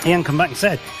 He hasn't come back and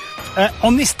said.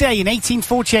 On this day in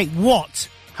 1848, what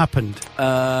happened?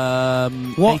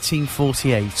 What?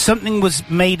 1848. Something was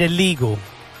made illegal.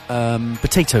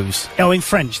 Potatoes. Oh, in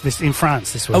France this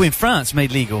was. Oh, in France,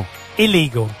 made legal.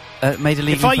 Illegal. Made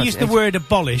illegal. If I use the word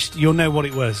abolished, you'll know what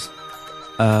it was.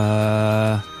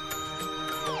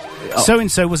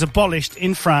 So-and-so was abolished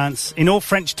in France, in all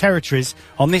French territories,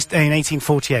 on this day in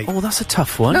 1848. Oh, that's a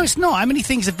tough one. No, it's not. How many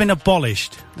things have been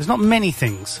abolished? There's not many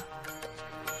things.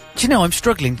 Do you know, I'm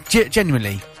struggling,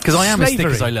 genuinely, because I am as thick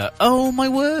Slavery. as I look. Oh, my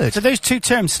word. So those two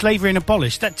terms, slavery and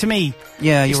abolished, that to me...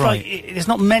 Yeah, it's you're right. there's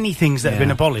not many things that have been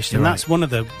Yeah, abolished, and you're that's one of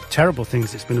the terrible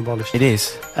things that's been abolished. It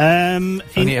is. In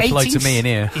Only it applied to me in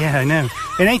here. Yeah, I know.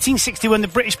 In 1861, the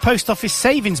British Post Office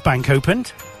Savings Bank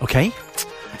opened. Okay.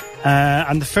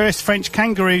 And the first French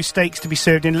kangaroo steaks to be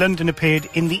served in London appeared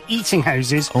in the eating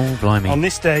houses Oh, blimey. on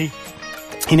this day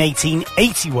in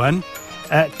 1881.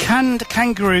 Canned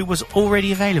kangaroo was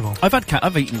already available.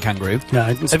 I've eaten kangaroo. No,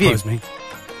 it didn't Have you? surprise me.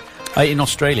 I ate in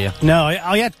Australia. No,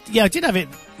 I did have it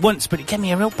once, but it gave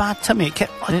me a real bad tummy.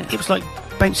 It was like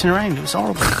bouncing around. It was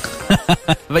horrible.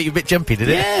 Made you a bit jumpy, did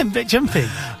it? Yeah, a bit jumpy.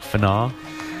 Fanar.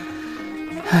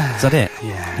 Is that it?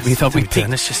 Yeah. We thought we'd done. pick.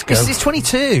 Let's just go. It's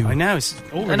 22. I know, it's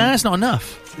already... No, that's not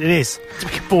enough. It is. We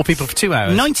could bore people for 2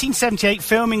 hours. 1978,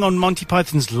 filming on Monty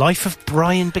Python's Life of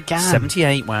Brian began.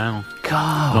 78, wow.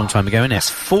 God. Long time ago,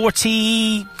 That's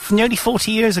innit? nearly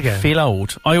 40 years ago. Feel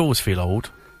old. I always feel old.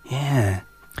 Yeah.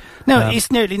 No, it's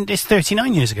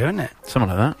 39 years ago, isn't it? Something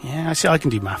like that. Yeah, I can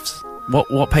do maths.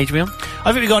 What page are we on?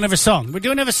 I think we got another song. We're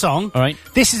doing another song. All right.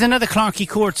 This is another Clarky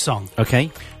Chord song.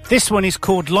 Okay. This one is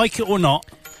called Like It or Not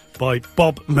by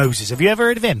Bob Moses. Have you ever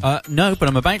heard of him? No, but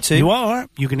I'm about to. You are.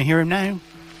 You're going to hear him now.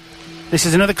 This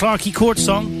is another Clarky Chord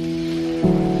song.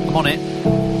 I'm on it.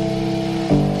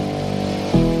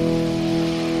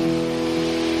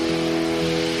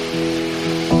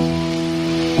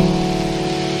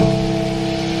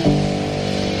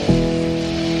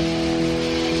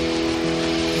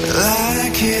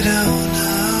 Like it or not,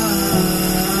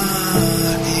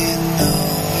 you know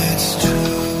it's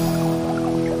true.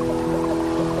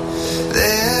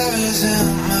 There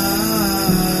isn't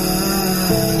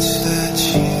much that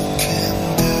you can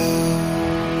do.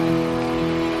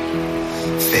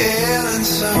 Feeling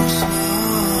so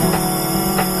small,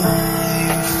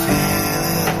 you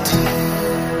feel it too.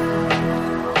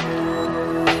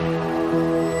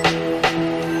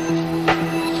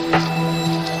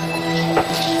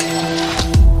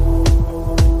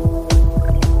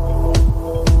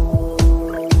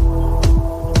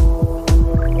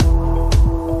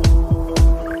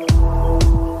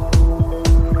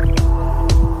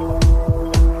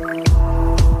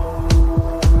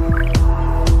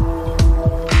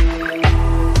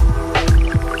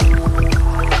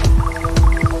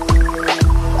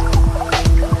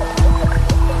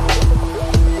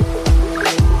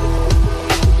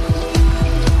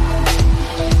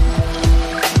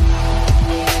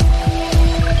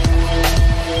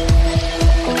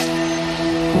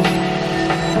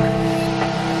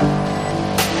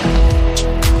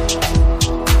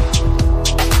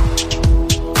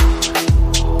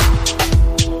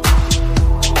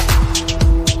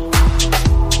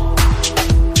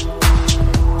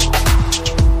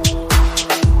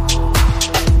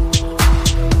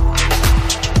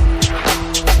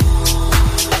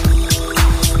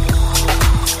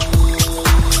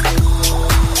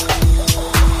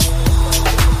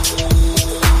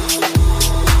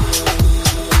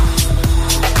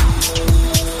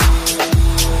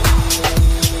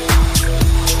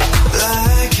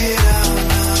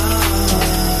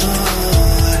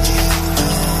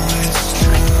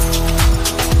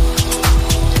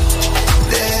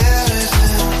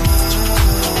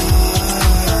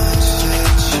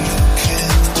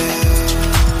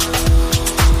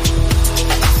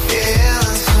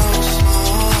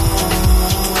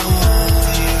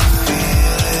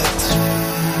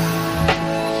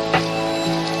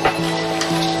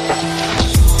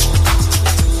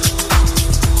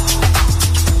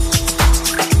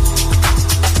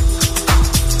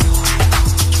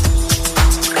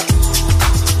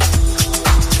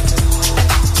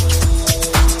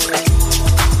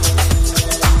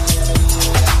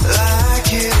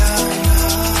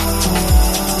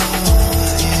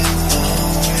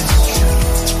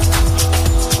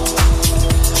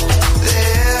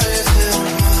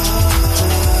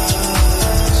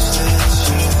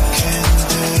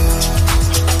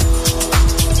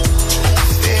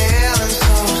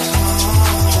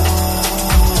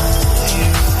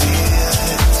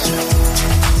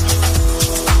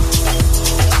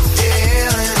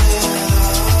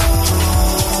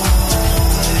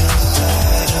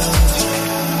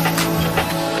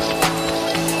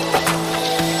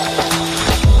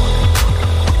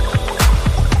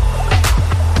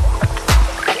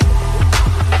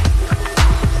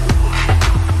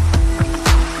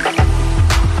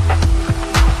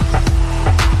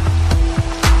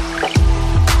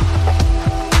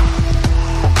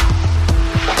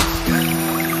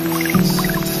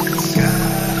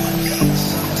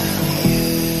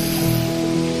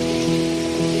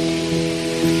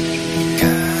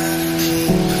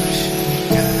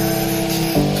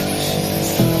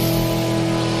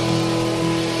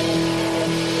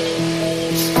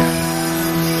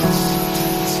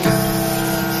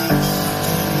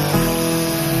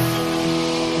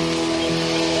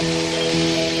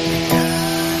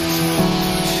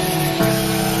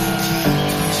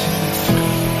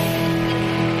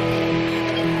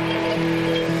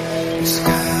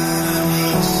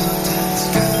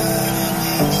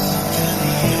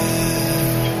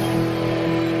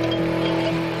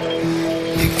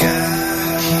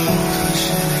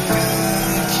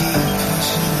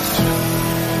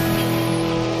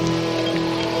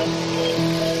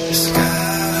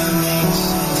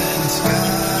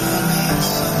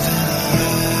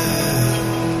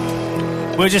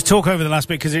 We'll just talk over the last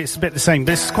bit because it's a bit the same,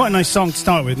 but it's quite a nice song to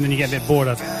start with, and then you get a bit bored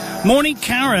of. Morning,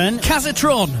 Karen.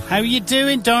 Kazatron. How you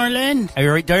doing, darling? Are you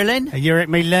alright, darling? Are you alright,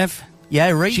 my love?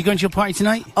 Yeah, right. She going to your party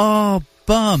tonight? Oh,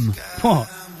 bum. What?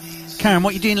 Karen,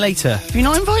 what are you doing later? Have you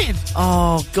not invited?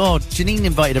 Oh, God. Janine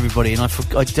invited everybody, and I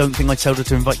don't think I told her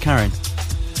to invite Karen.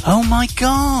 Oh, my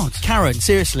God. Karen,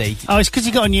 seriously. Oh, it's because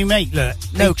he got a new mate, look.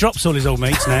 No. He drops all his old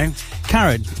mates now.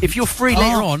 Karen, if you're free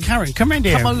later on... Karen, come round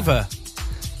here. Come over.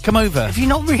 Come over. Have you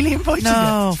not really invited her?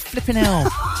 No, flipping hell.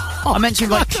 I meant to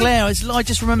invite Claire. I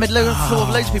just remembered loads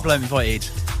of people I've invited.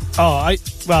 Oh,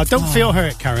 don't feel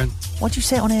hurt, Karen. Why'd you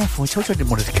say it on air for? I told you I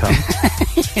didn't want her to come.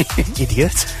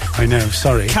 Idiot. I know,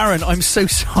 sorry. Karen, I'm so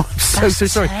sorry. I'm so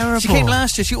sorry. Terrible. She came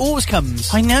last year. She always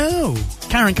comes. I know.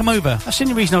 Karen, come over. That's the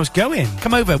only reason I was going.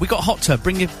 Come over. We got a hot tub.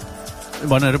 Bring your...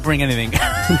 Well, no, don't bring anything.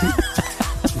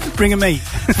 Bring a mate.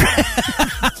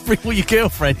 Bring all your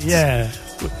girlfriends. Yeah.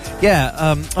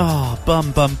 Yeah,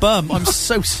 bum. I'm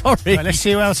so sorry. Right, let's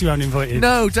see who else you haven't invited.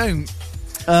 No, don't.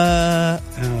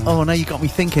 Oh, now you got me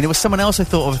thinking. It was someone else I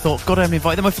thought of. I thought, God, I haven't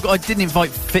invited them. I forgot I didn't invite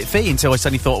Fit Fee until I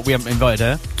suddenly thought we haven't invited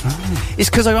her. Oh.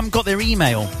 It's because I haven't got their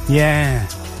email. Yeah.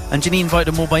 And Janine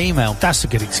invited them all by email. That's a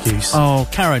good excuse. Oh,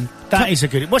 Karen. That is a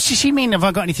good... What does she mean? Have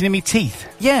I got anything in my teeth?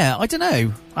 Yeah, I don't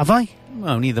know. Have I?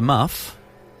 Well, only the muff.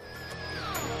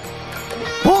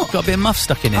 What? Got a bit of muff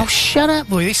stuck in it. Oh, shut up,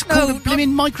 boy. This is called a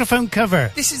blooming microphone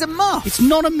cover. This is a muff. It's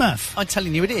not a muff. I'm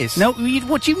telling you it is. No,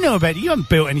 what do you know about it? You haven't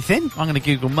built anything. I'm going to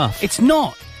Google muff. It's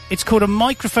not. It's called a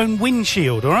microphone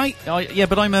windshield, all right? Yeah,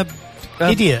 but I'm a...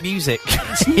 idiot. Music.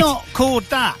 It's not called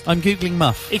that. I'm Googling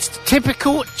muff. It's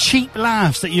typical cheap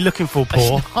laughs that you're looking for,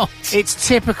 Paul. It's not. It's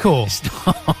typical. It's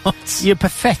not. You're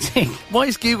pathetic. Why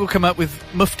has Google come up with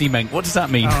mufti menk? What does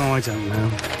that mean? Oh, I don't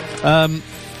know.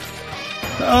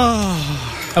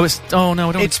 Oh no,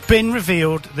 I don't. It's been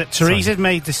revealed that Theresa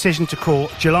made the decision to call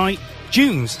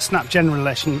June's snap general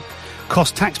election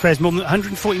cost taxpayers more than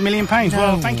 £140 million.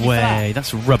 Well, thank you for that.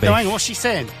 That's rubbish. No, hang on, what's she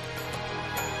saying?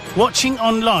 Watching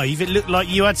on live, it looked like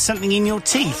you had something in your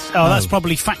teeth. Oh, that's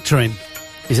probably factoring.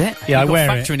 Is it? Yeah, You've I wear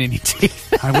got it. factoring in your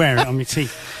teeth. I wear it on my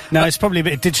teeth. No, it's probably a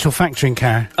bit of digital factoring,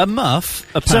 Car. A muff,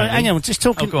 apparently. So, hang on, just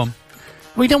talking... Oh, go on.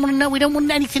 We don't want to know. We don't want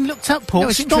anything looked up, Paul. No,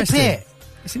 it's Stop interesting. it.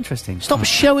 It's interesting. Stop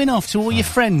showing off to all your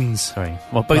friends. Sorry.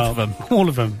 Well, both of them. All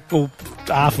of them. Or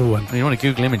half of one. Well, you want to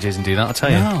Google images and do that, I'll tell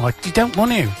you. No, you don't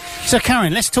want to. So,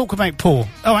 Karen, let's talk about Paul.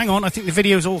 Oh, hang on. I think the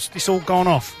video's all gone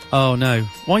off. Oh, no.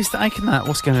 Why is that aching that?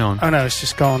 What's going on? Oh, no, it's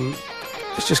just gone.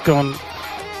 It's just gone.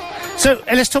 So,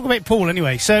 let's talk about Paul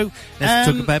anyway. So, Let's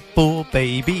talk about Paul,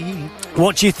 baby.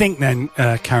 What do you think then,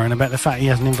 Karen, about the fact he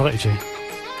hasn't invited you?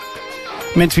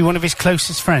 Meant to be one of his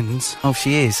closest friends. Oh,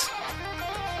 she is.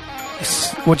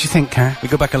 What do you think, Karen? We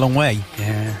go back a long way.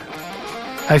 Yeah.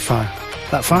 How far?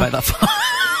 That far? About that far.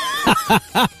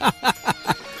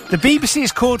 The BBC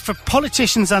has called for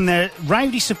politicians and their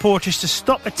rowdy supporters to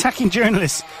stop attacking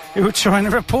journalists who are trying to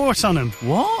report on them.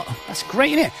 What? That's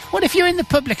great, isn't it? What if you're in the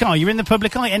public eye? You're in the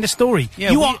public eye. End of story.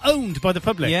 Yeah, you are owned by the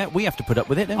public. Yeah, we have to put up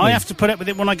with it, don't we? I have to put up with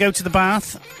it when I go to the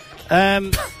bath.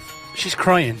 She's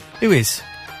crying. Who is?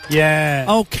 Yeah.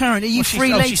 Oh, Karen, are you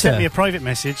free later? She sent me a private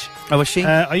message. Oh, was she?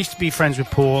 I used to be friends with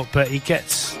Paul, but he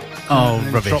gets...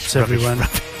 rubbish. Drops everyone.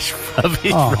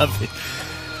 Rubbish.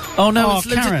 Oh, no, it's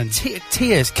Karen.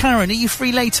 Tears. Karen, are you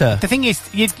free later? The thing is,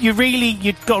 you've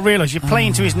got to realise you're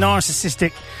playing to his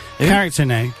narcissistic character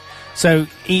now. So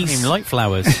he's... I don't even like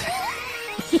flowers.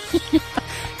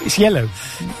 It's yellow.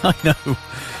 I know.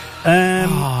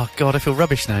 Oh, God, I feel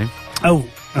rubbish now. I'm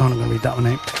going to read that one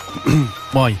out.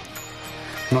 Why?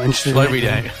 Not interested Shall I in read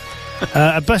it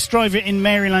out? A bus driver in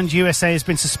Maryland, USA has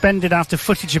been suspended after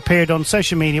footage appeared on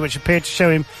social media which appeared to show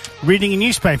him reading a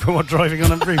newspaper while driving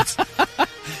on a route.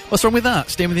 What's wrong with that?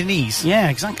 Staying with your knees? Yeah,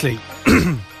 exactly.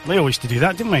 We always used to do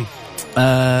that, didn't we?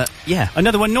 Yeah.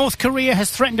 Another one. North Korea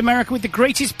has threatened America with the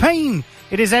greatest pain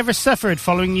it has ever suffered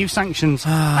following new sanctions.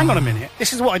 Hang on a minute.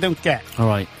 This is what I don't get. All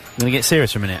right. I'm going to get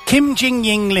serious for a minute. Kim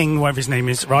Jing-Ying-ling, whatever his name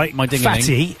is, right? My ding-a-ling.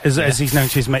 Fatty, as he's known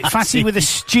to his mate. Fatty with a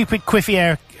stupid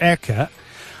quiffy haircut.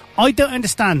 I don't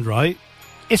understand, right?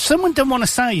 If someone don't want to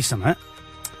sell you something,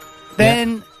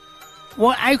 then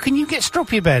how can you get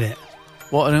stroppy about it?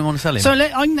 What, I don't want to sell him? So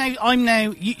I'm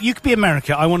now. You could be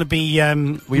America. I want to be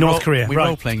North Korea. We're right.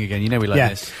 role playing again. You know we like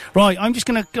this. Right. I'm just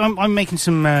gonna. I'm making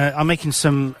some. I'm making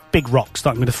some big rocks that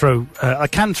I'm going to throw. I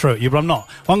can throw at you, but I'm not.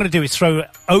 What I'm going to do is throw it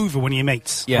over one of your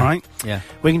mates. Yeah. Right. Yeah.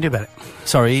 What you can do about it?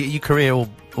 Sorry, are you Korea or?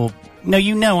 No,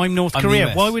 you know I'm North I'm the Korea.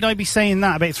 US. Why would I be saying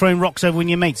that about throwing rocks over one of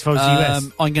your mates if I was the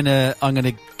US? I'm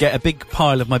gonna get a big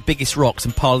pile of my biggest rocks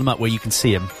and pile them up where you can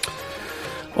see them.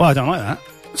 Well, I don't like that.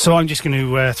 So I'm just going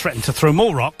to threaten to throw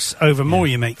more rocks over more of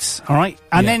your mates, all right?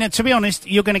 And then, to be honest,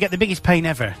 you're going to get the biggest pain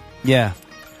ever. Yeah.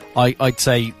 I'd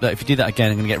say that if you do that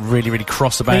again, I'm going to get really, really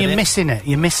cross about it. You're missing it.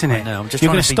 You're missing it. know, I'm just You're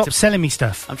trying going to to be stop selling me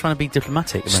stuff. I'm trying to be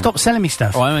diplomatic. Stop selling me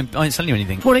stuff. Oh, I ain't selling you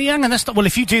anything. Well, hang on, well,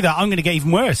 if you do that, I'm going to get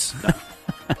even worse.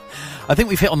 I think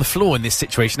we've hit on the floor in this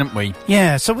situation, haven't we?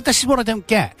 Yeah, so this is what I don't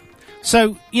get.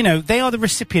 So, they are the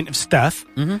recipient of stuff.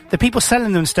 Mm-hmm. The people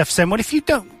selling them stuff saying, well, if you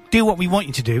don't do what we want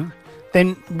you to do,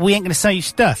 then we ain't going to sell you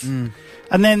stuff. And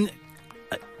then,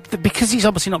 because he's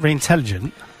obviously not very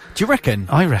intelligent... Do you reckon?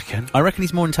 I reckon. I reckon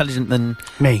he's more intelligent than...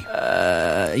 Me.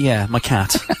 Yeah, my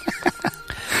cat.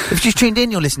 If you just tuned in,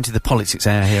 you'll listen to the Politics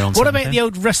Hour here on... What about the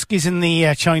old Ruskies and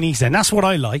the Chinese then? That's what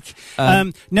I like.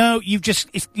 No,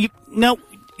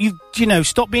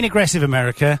 stop being aggressive,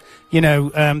 America.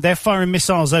 They're firing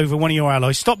missiles over one of your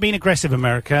allies. Stop being aggressive,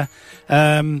 America.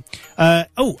 Hang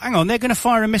on, they're going to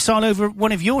fire a missile over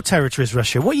one of your territories,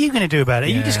 Russia. What are you going to do about it? Are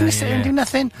you just going to sit there and do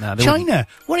nothing? No, China,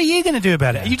 what are you going to do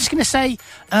about it? Are you just going to say,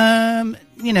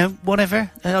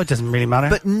 whatever? It doesn't really matter.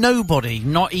 But nobody,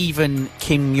 not even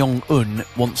Kim Jong-un,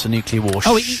 wants a nuclear war,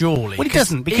 surely. Well, he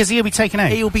doesn't, because he'll be taken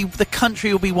out. The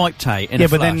country will be wiped out in a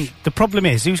but flash. then the problem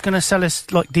is, who's going to sell us,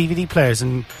 DVD players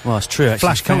and Well, it's true, actually.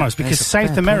 flash cars? Because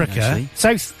South America,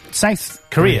 South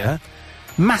Korea,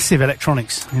 massive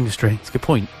electronics industry. That's a good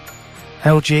point.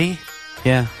 LG,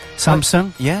 Yeah.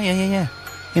 Samsung. Yeah.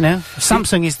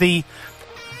 Samsung is the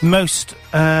most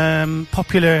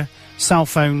popular cell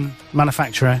phone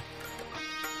manufacturer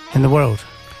in the world.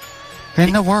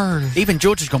 Even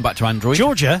George has gone back to Android.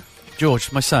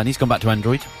 George, my son, he's gone back to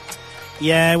Android.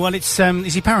 Yeah, well, it's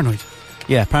is he paranoid?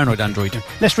 Yeah, paranoid Android.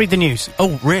 Let's read the news.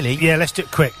 Oh, really? Yeah, let's do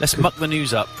it quick. Let's muck the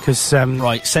news up. Because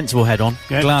right, sensible head on,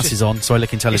 glasses on, so I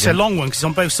look intelligent. It's a long one because it's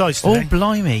on both sides today. Oh,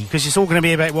 blimey! Because it's all going to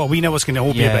be about we know what's going to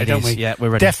all be about, don't we? Yeah, we're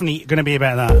ready. Definitely going to be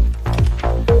about that.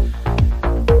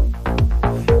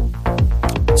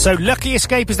 So, lucky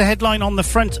escape is the headline on the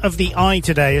front of the Eye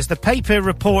today as the paper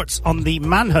reports on the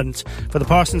manhunt for the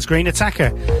Parsons Green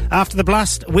attacker after the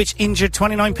blast which injured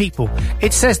 29 people.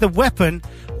 It says the weapon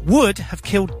would have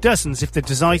killed dozens if the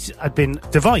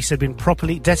device had been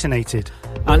properly detonated.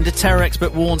 And a terror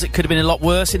expert warns it could have been a lot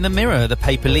worse. In the Mirror, the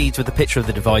paper leads with a picture of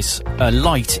the device, a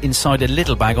light inside a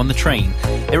little bag on the train.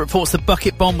 It reports the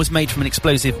bucket bomb was made from an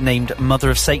explosive named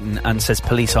Mother of Satan and says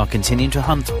police are continuing to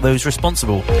hunt those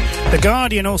responsible. The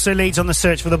Guardian also leads on the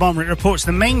search for the bomber. It reports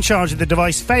the main charge of the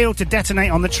device failed to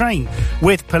detonate on the train,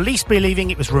 with police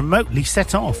believing it was remotely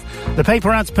set off. The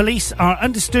paper adds police are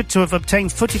understood to have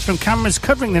obtained footage from cameras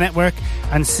covering the network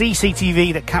and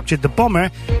CCTV that captured the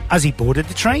bomber as he boarded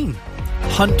the train.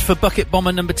 Hunt for bucket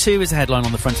bomber number 2 is the headline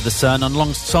on the front of the Sun.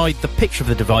 Alongside the picture of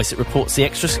the device, it reports the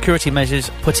extra security measures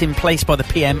put in place by the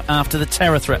PM after the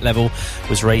terror threat level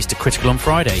was raised to critical on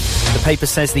Friday. The paper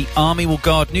says the army will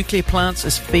guard nuclear plants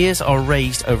as fears are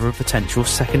raised over a potential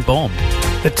second bomb.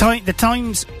 The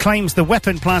Times claims the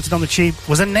weapon planted on the tube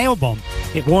was a nail bomb.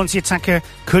 It warns the attacker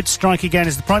could strike again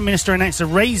as the Prime Minister announced a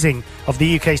raising of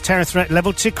the UK's terror threat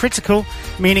level to critical,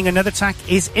 meaning another attack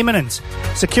is imminent.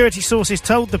 Security sources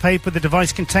told the paper the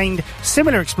device contained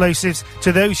similar explosives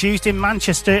to those used in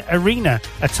Manchester Arena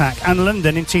attack and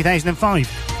London in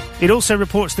 2005. It also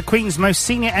reports the Queen's most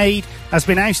senior aide has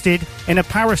been ousted in a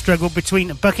power struggle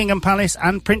between Buckingham Palace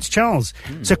and Prince Charles.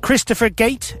 So Christopher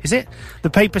Gate, is it? The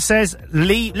paper says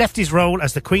Lee left his role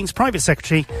as the Queen's private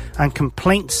secretary and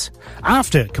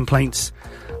after complaints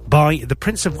by the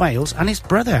Prince of Wales and his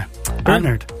brother,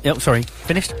 Bernard.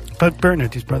 Finished?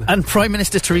 Bernard, his brother. And Prime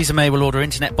Minister Theresa May will order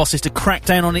internet bosses to crack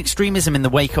down on extremism in the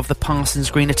wake of the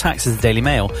Parsons Green attacks, as the Daily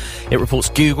Mail. It reports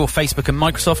Google, Facebook and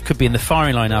Microsoft could be in the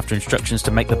firing line after instructions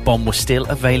to make the bomb was still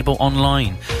available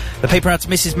online. The paper adds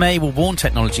Mrs May will warn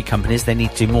technology companies they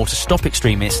need to do more to stop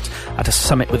extremists at a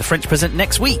summit with the French President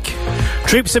next week.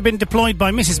 Troops have been deployed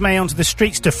by Mrs May onto the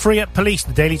streets to free up police,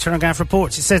 the Daily Telegraph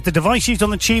reports. It says the device used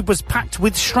on the tube was packed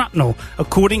with shrapnel,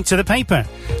 according to the paper.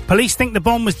 Police think the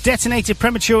bomb was detonated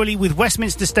prematurely, with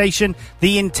Westminster Station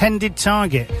the intended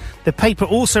target. The paper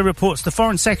also reports the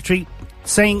Foreign Secretary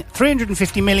saying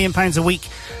 £350 million a week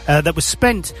that was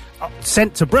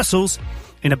sent to Brussels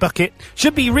in a bucket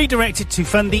should be redirected to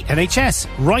fund the NHS.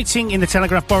 Writing in the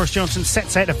Telegraph, Boris Johnson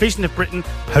sets out a vision of Britain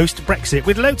post-Brexit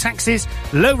with low taxes,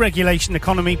 low regulation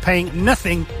economy, paying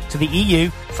nothing to the EU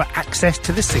for access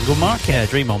to the single market. Yeah,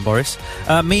 dream on, Boris.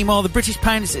 Meanwhile, the British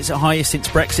pound is its highest since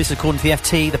Brexit, according to the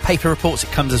FT. The paper reports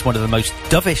it comes as one of the most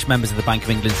dovish members of the Bank of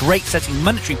England's rate-setting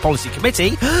monetary policy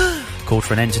committee called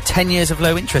for an end to 10 years of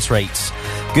low interest rates.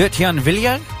 Gert-Jan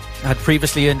Villiers had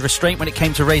previously earned restraint when it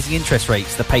came to raising interest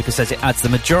rates. The paper says it adds the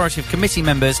majority of committee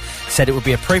members said it would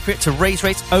be appropriate to raise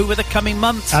rates over the coming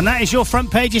months. And that is your front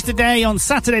pages today on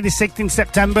Saturday the 16th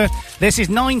September. This is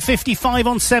 9:55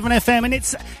 on 7FM, and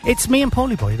it's me and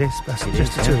Paulie Boy, this. That's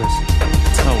just the two of us.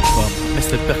 Oh, well,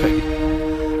 Mr. Bucket.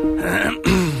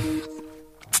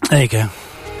 There you go.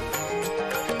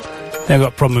 I've got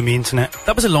a problem with my internet.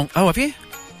 That was a long... Oh, have you?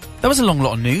 That was a long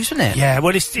lot of news, wasn't it? Yeah,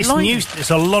 well, it's news. There's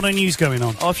a lot of news going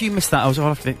on. Oh, if you missed that, I'll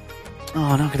have to... Oh,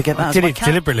 I'm not going to get that. I did it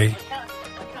deliberately. I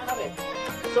can't have it.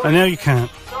 Sorry. I know you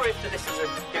can't. Sorry if the listeners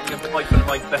are getting up the mic on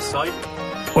my best side.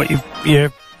 What,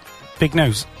 your big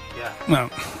nose? Yeah. No.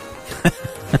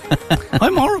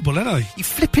 I'm horrible, aren't I? You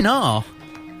flipping are.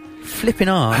 Flipping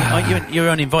are. You're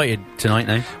uninvited tonight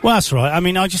now. Well, that's right. I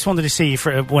mean, I just wanted to see you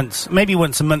for maybe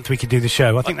once a month we could do the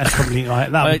show. I think that's probably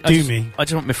right. That would do me. I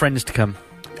just want my friends to come.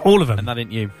 All of them? And that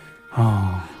ain't you.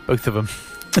 Oh. Both of them.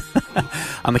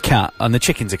 And the cat. And the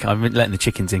chickens. I've been letting the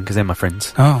chickens in because they're my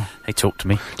friends. Oh. They talk to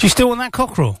me. Do you still want that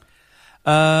cockerel?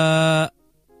 Do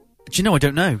you know? I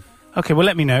don't know. Okay, well,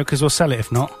 let me know, because we'll sell it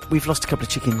if not. We've lost a couple of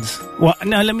chickens. What?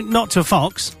 No, not to a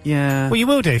fox. Yeah. Well, you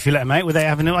will do if you let them out without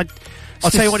having... I'll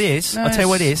tell you what it is. I'll tell you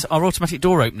what it is. Our automatic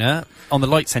door opener on the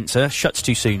light sensor shuts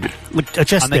too soon.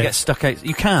 Adjust and they get stuck out.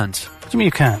 You can't. What do you mean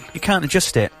you can't? You can't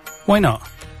adjust it. Why not?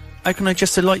 How can I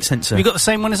adjust the light sensor? You got the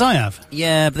same one as I have?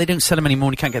 Yeah, but they don't sell them anymore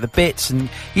and you can't get the bits. And you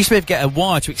used to be able to get a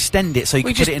wire to extend it so you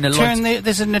can put it in a light.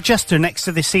 There's an adjuster next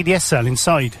to the CDS cell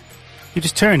inside. You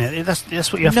just turn it.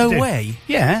 That's what you have to do. No way.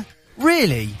 Yeah.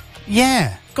 Really?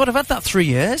 Yeah. God, I've had that 3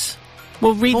 years.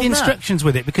 Well, read the instructions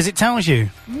with it, because it tells you.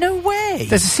 No way.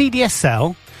 There's a CDS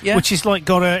cell, which is like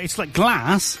it's like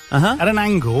glass at an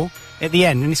angle at the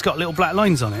end, and it's got little black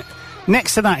lines on it.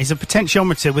 Next to that is a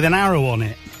potentiometer with an arrow on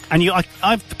it. And I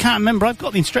can't remember. I've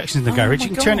got the instructions in the garage. You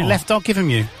can turn it left. I'll give them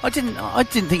you. I didn't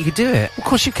think you could do it. Of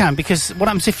course you can, because what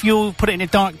happens if you put it in a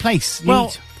dark place?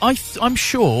 I'm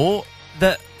sure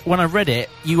that when I read it,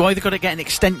 you either got to get an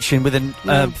extension with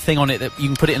a thing on it that you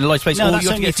can put it in a light space, or you have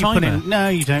to get a timer. No,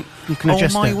 you don't. You can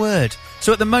adjust it. Oh my word!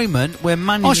 So at the moment, we're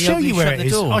manually shutting the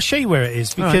door. I'll show you where it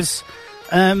is, because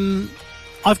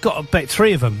I've got about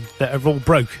 3 of them that are all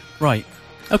broke. Right.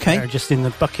 Okay. They're just in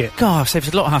the bucket. God, saves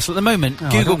a lot of hassle. At the moment,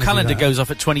 Google Calendar goes off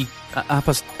at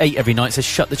 8:20 every night. Says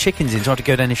shut the chickens in, so I have to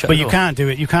go down and shut the door. But you can't do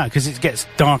it. You can't, because it gets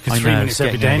darker 3 minutes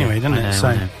every day anyway, doesn't it?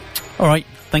 I know. All right.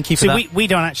 Thank you for that. We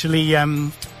don't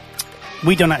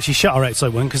actually shut our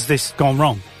outside one because this gone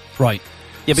wrong. Right.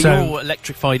 Yeah, but you're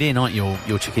electrified in, aren't you?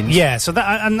 Your chickens. Yeah. So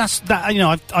that's that. You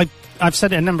know, I've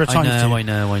said it a number of times. I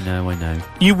know.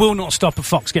 You will not stop a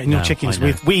fox getting your chickens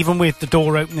even with the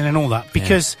door opening and all that,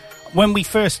 because when we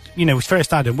first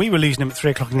had them, we were losing them at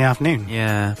 3 o'clock in the afternoon.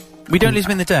 Yeah. We don't lose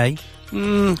them in the day.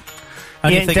 Only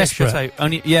if they get shut out.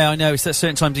 I know. It's at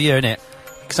certain times of year, isn't it?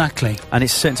 Exactly. And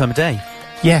it's a certain time of day.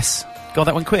 Yes. God,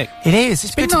 that went quick. It is.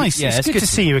 It's been nice. It's good to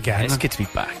see you again. It's good to be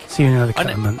back. See you in another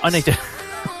couple of months. I know.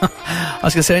 I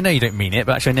was going to say, I know you don't mean it,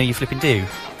 but actually I know you flipping do.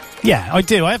 Yeah, I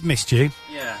do. I have missed you.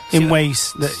 Yeah. In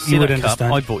ways that you would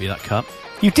understand. I bought you that cup.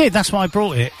 You did. That's why I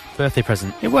brought it. Birthday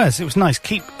present. It was nice.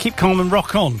 Keep calm and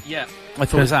rock on. Yeah. I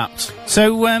thought it was apt.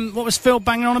 So, what was Phil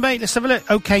banging on about? Let's have a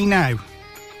look. Okay Now.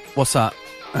 What's that?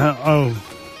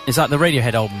 Is that the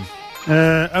Radiohead album?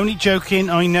 Only joking.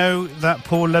 I know that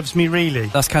Paul loves me really.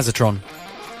 That's Kazatron.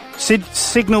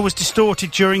 Signal was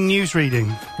distorted during news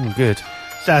reading. Oh, good.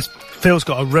 Phil's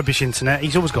got a rubbish internet.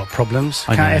 He's always got problems.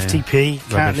 Can't FTP.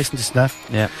 Can't listen to stuff.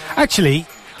 Yeah. Actually,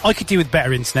 I could do with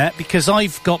better internet, because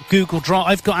I've got Google Drive.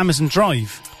 I've got Amazon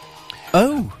Drive.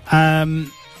 Oh.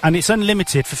 And it's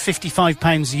unlimited for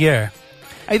 £55 a year.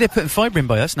 Hey, they're putting fibre in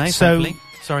by us now. So,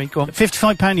 sorry, go on.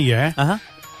 £55 a year.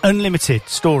 Unlimited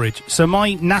storage. So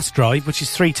my NAS drive, which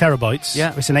is 3 terabytes,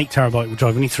 it's an 8 terabyte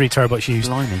drive, only 3 terabytes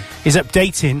used, is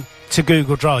updating to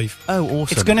Google Drive. Oh,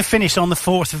 awesome. It's going to finish on the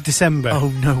 4th of December. Oh,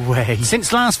 no way.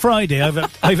 Since last Friday, I've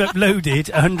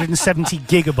uploaded 170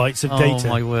 gigabytes of data. Oh,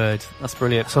 my word. That's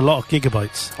brilliant. It's a lot of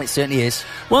gigabytes. It certainly is.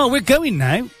 Well, we're going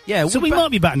now. Yeah. So we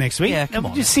might be back next week. Yeah, come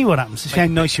on. Just see what happens. See how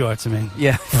nice you are to me.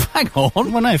 Yeah. Hang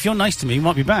on. Well, no, if you're nice to me, you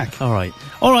might be back. All right.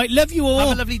 All right, love you all.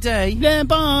 Have a lovely day. Yeah,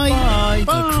 bye.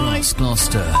 Bye. Across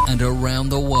Gloucester and around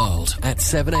the world at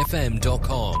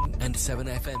 7fm.com and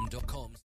 7fm.com.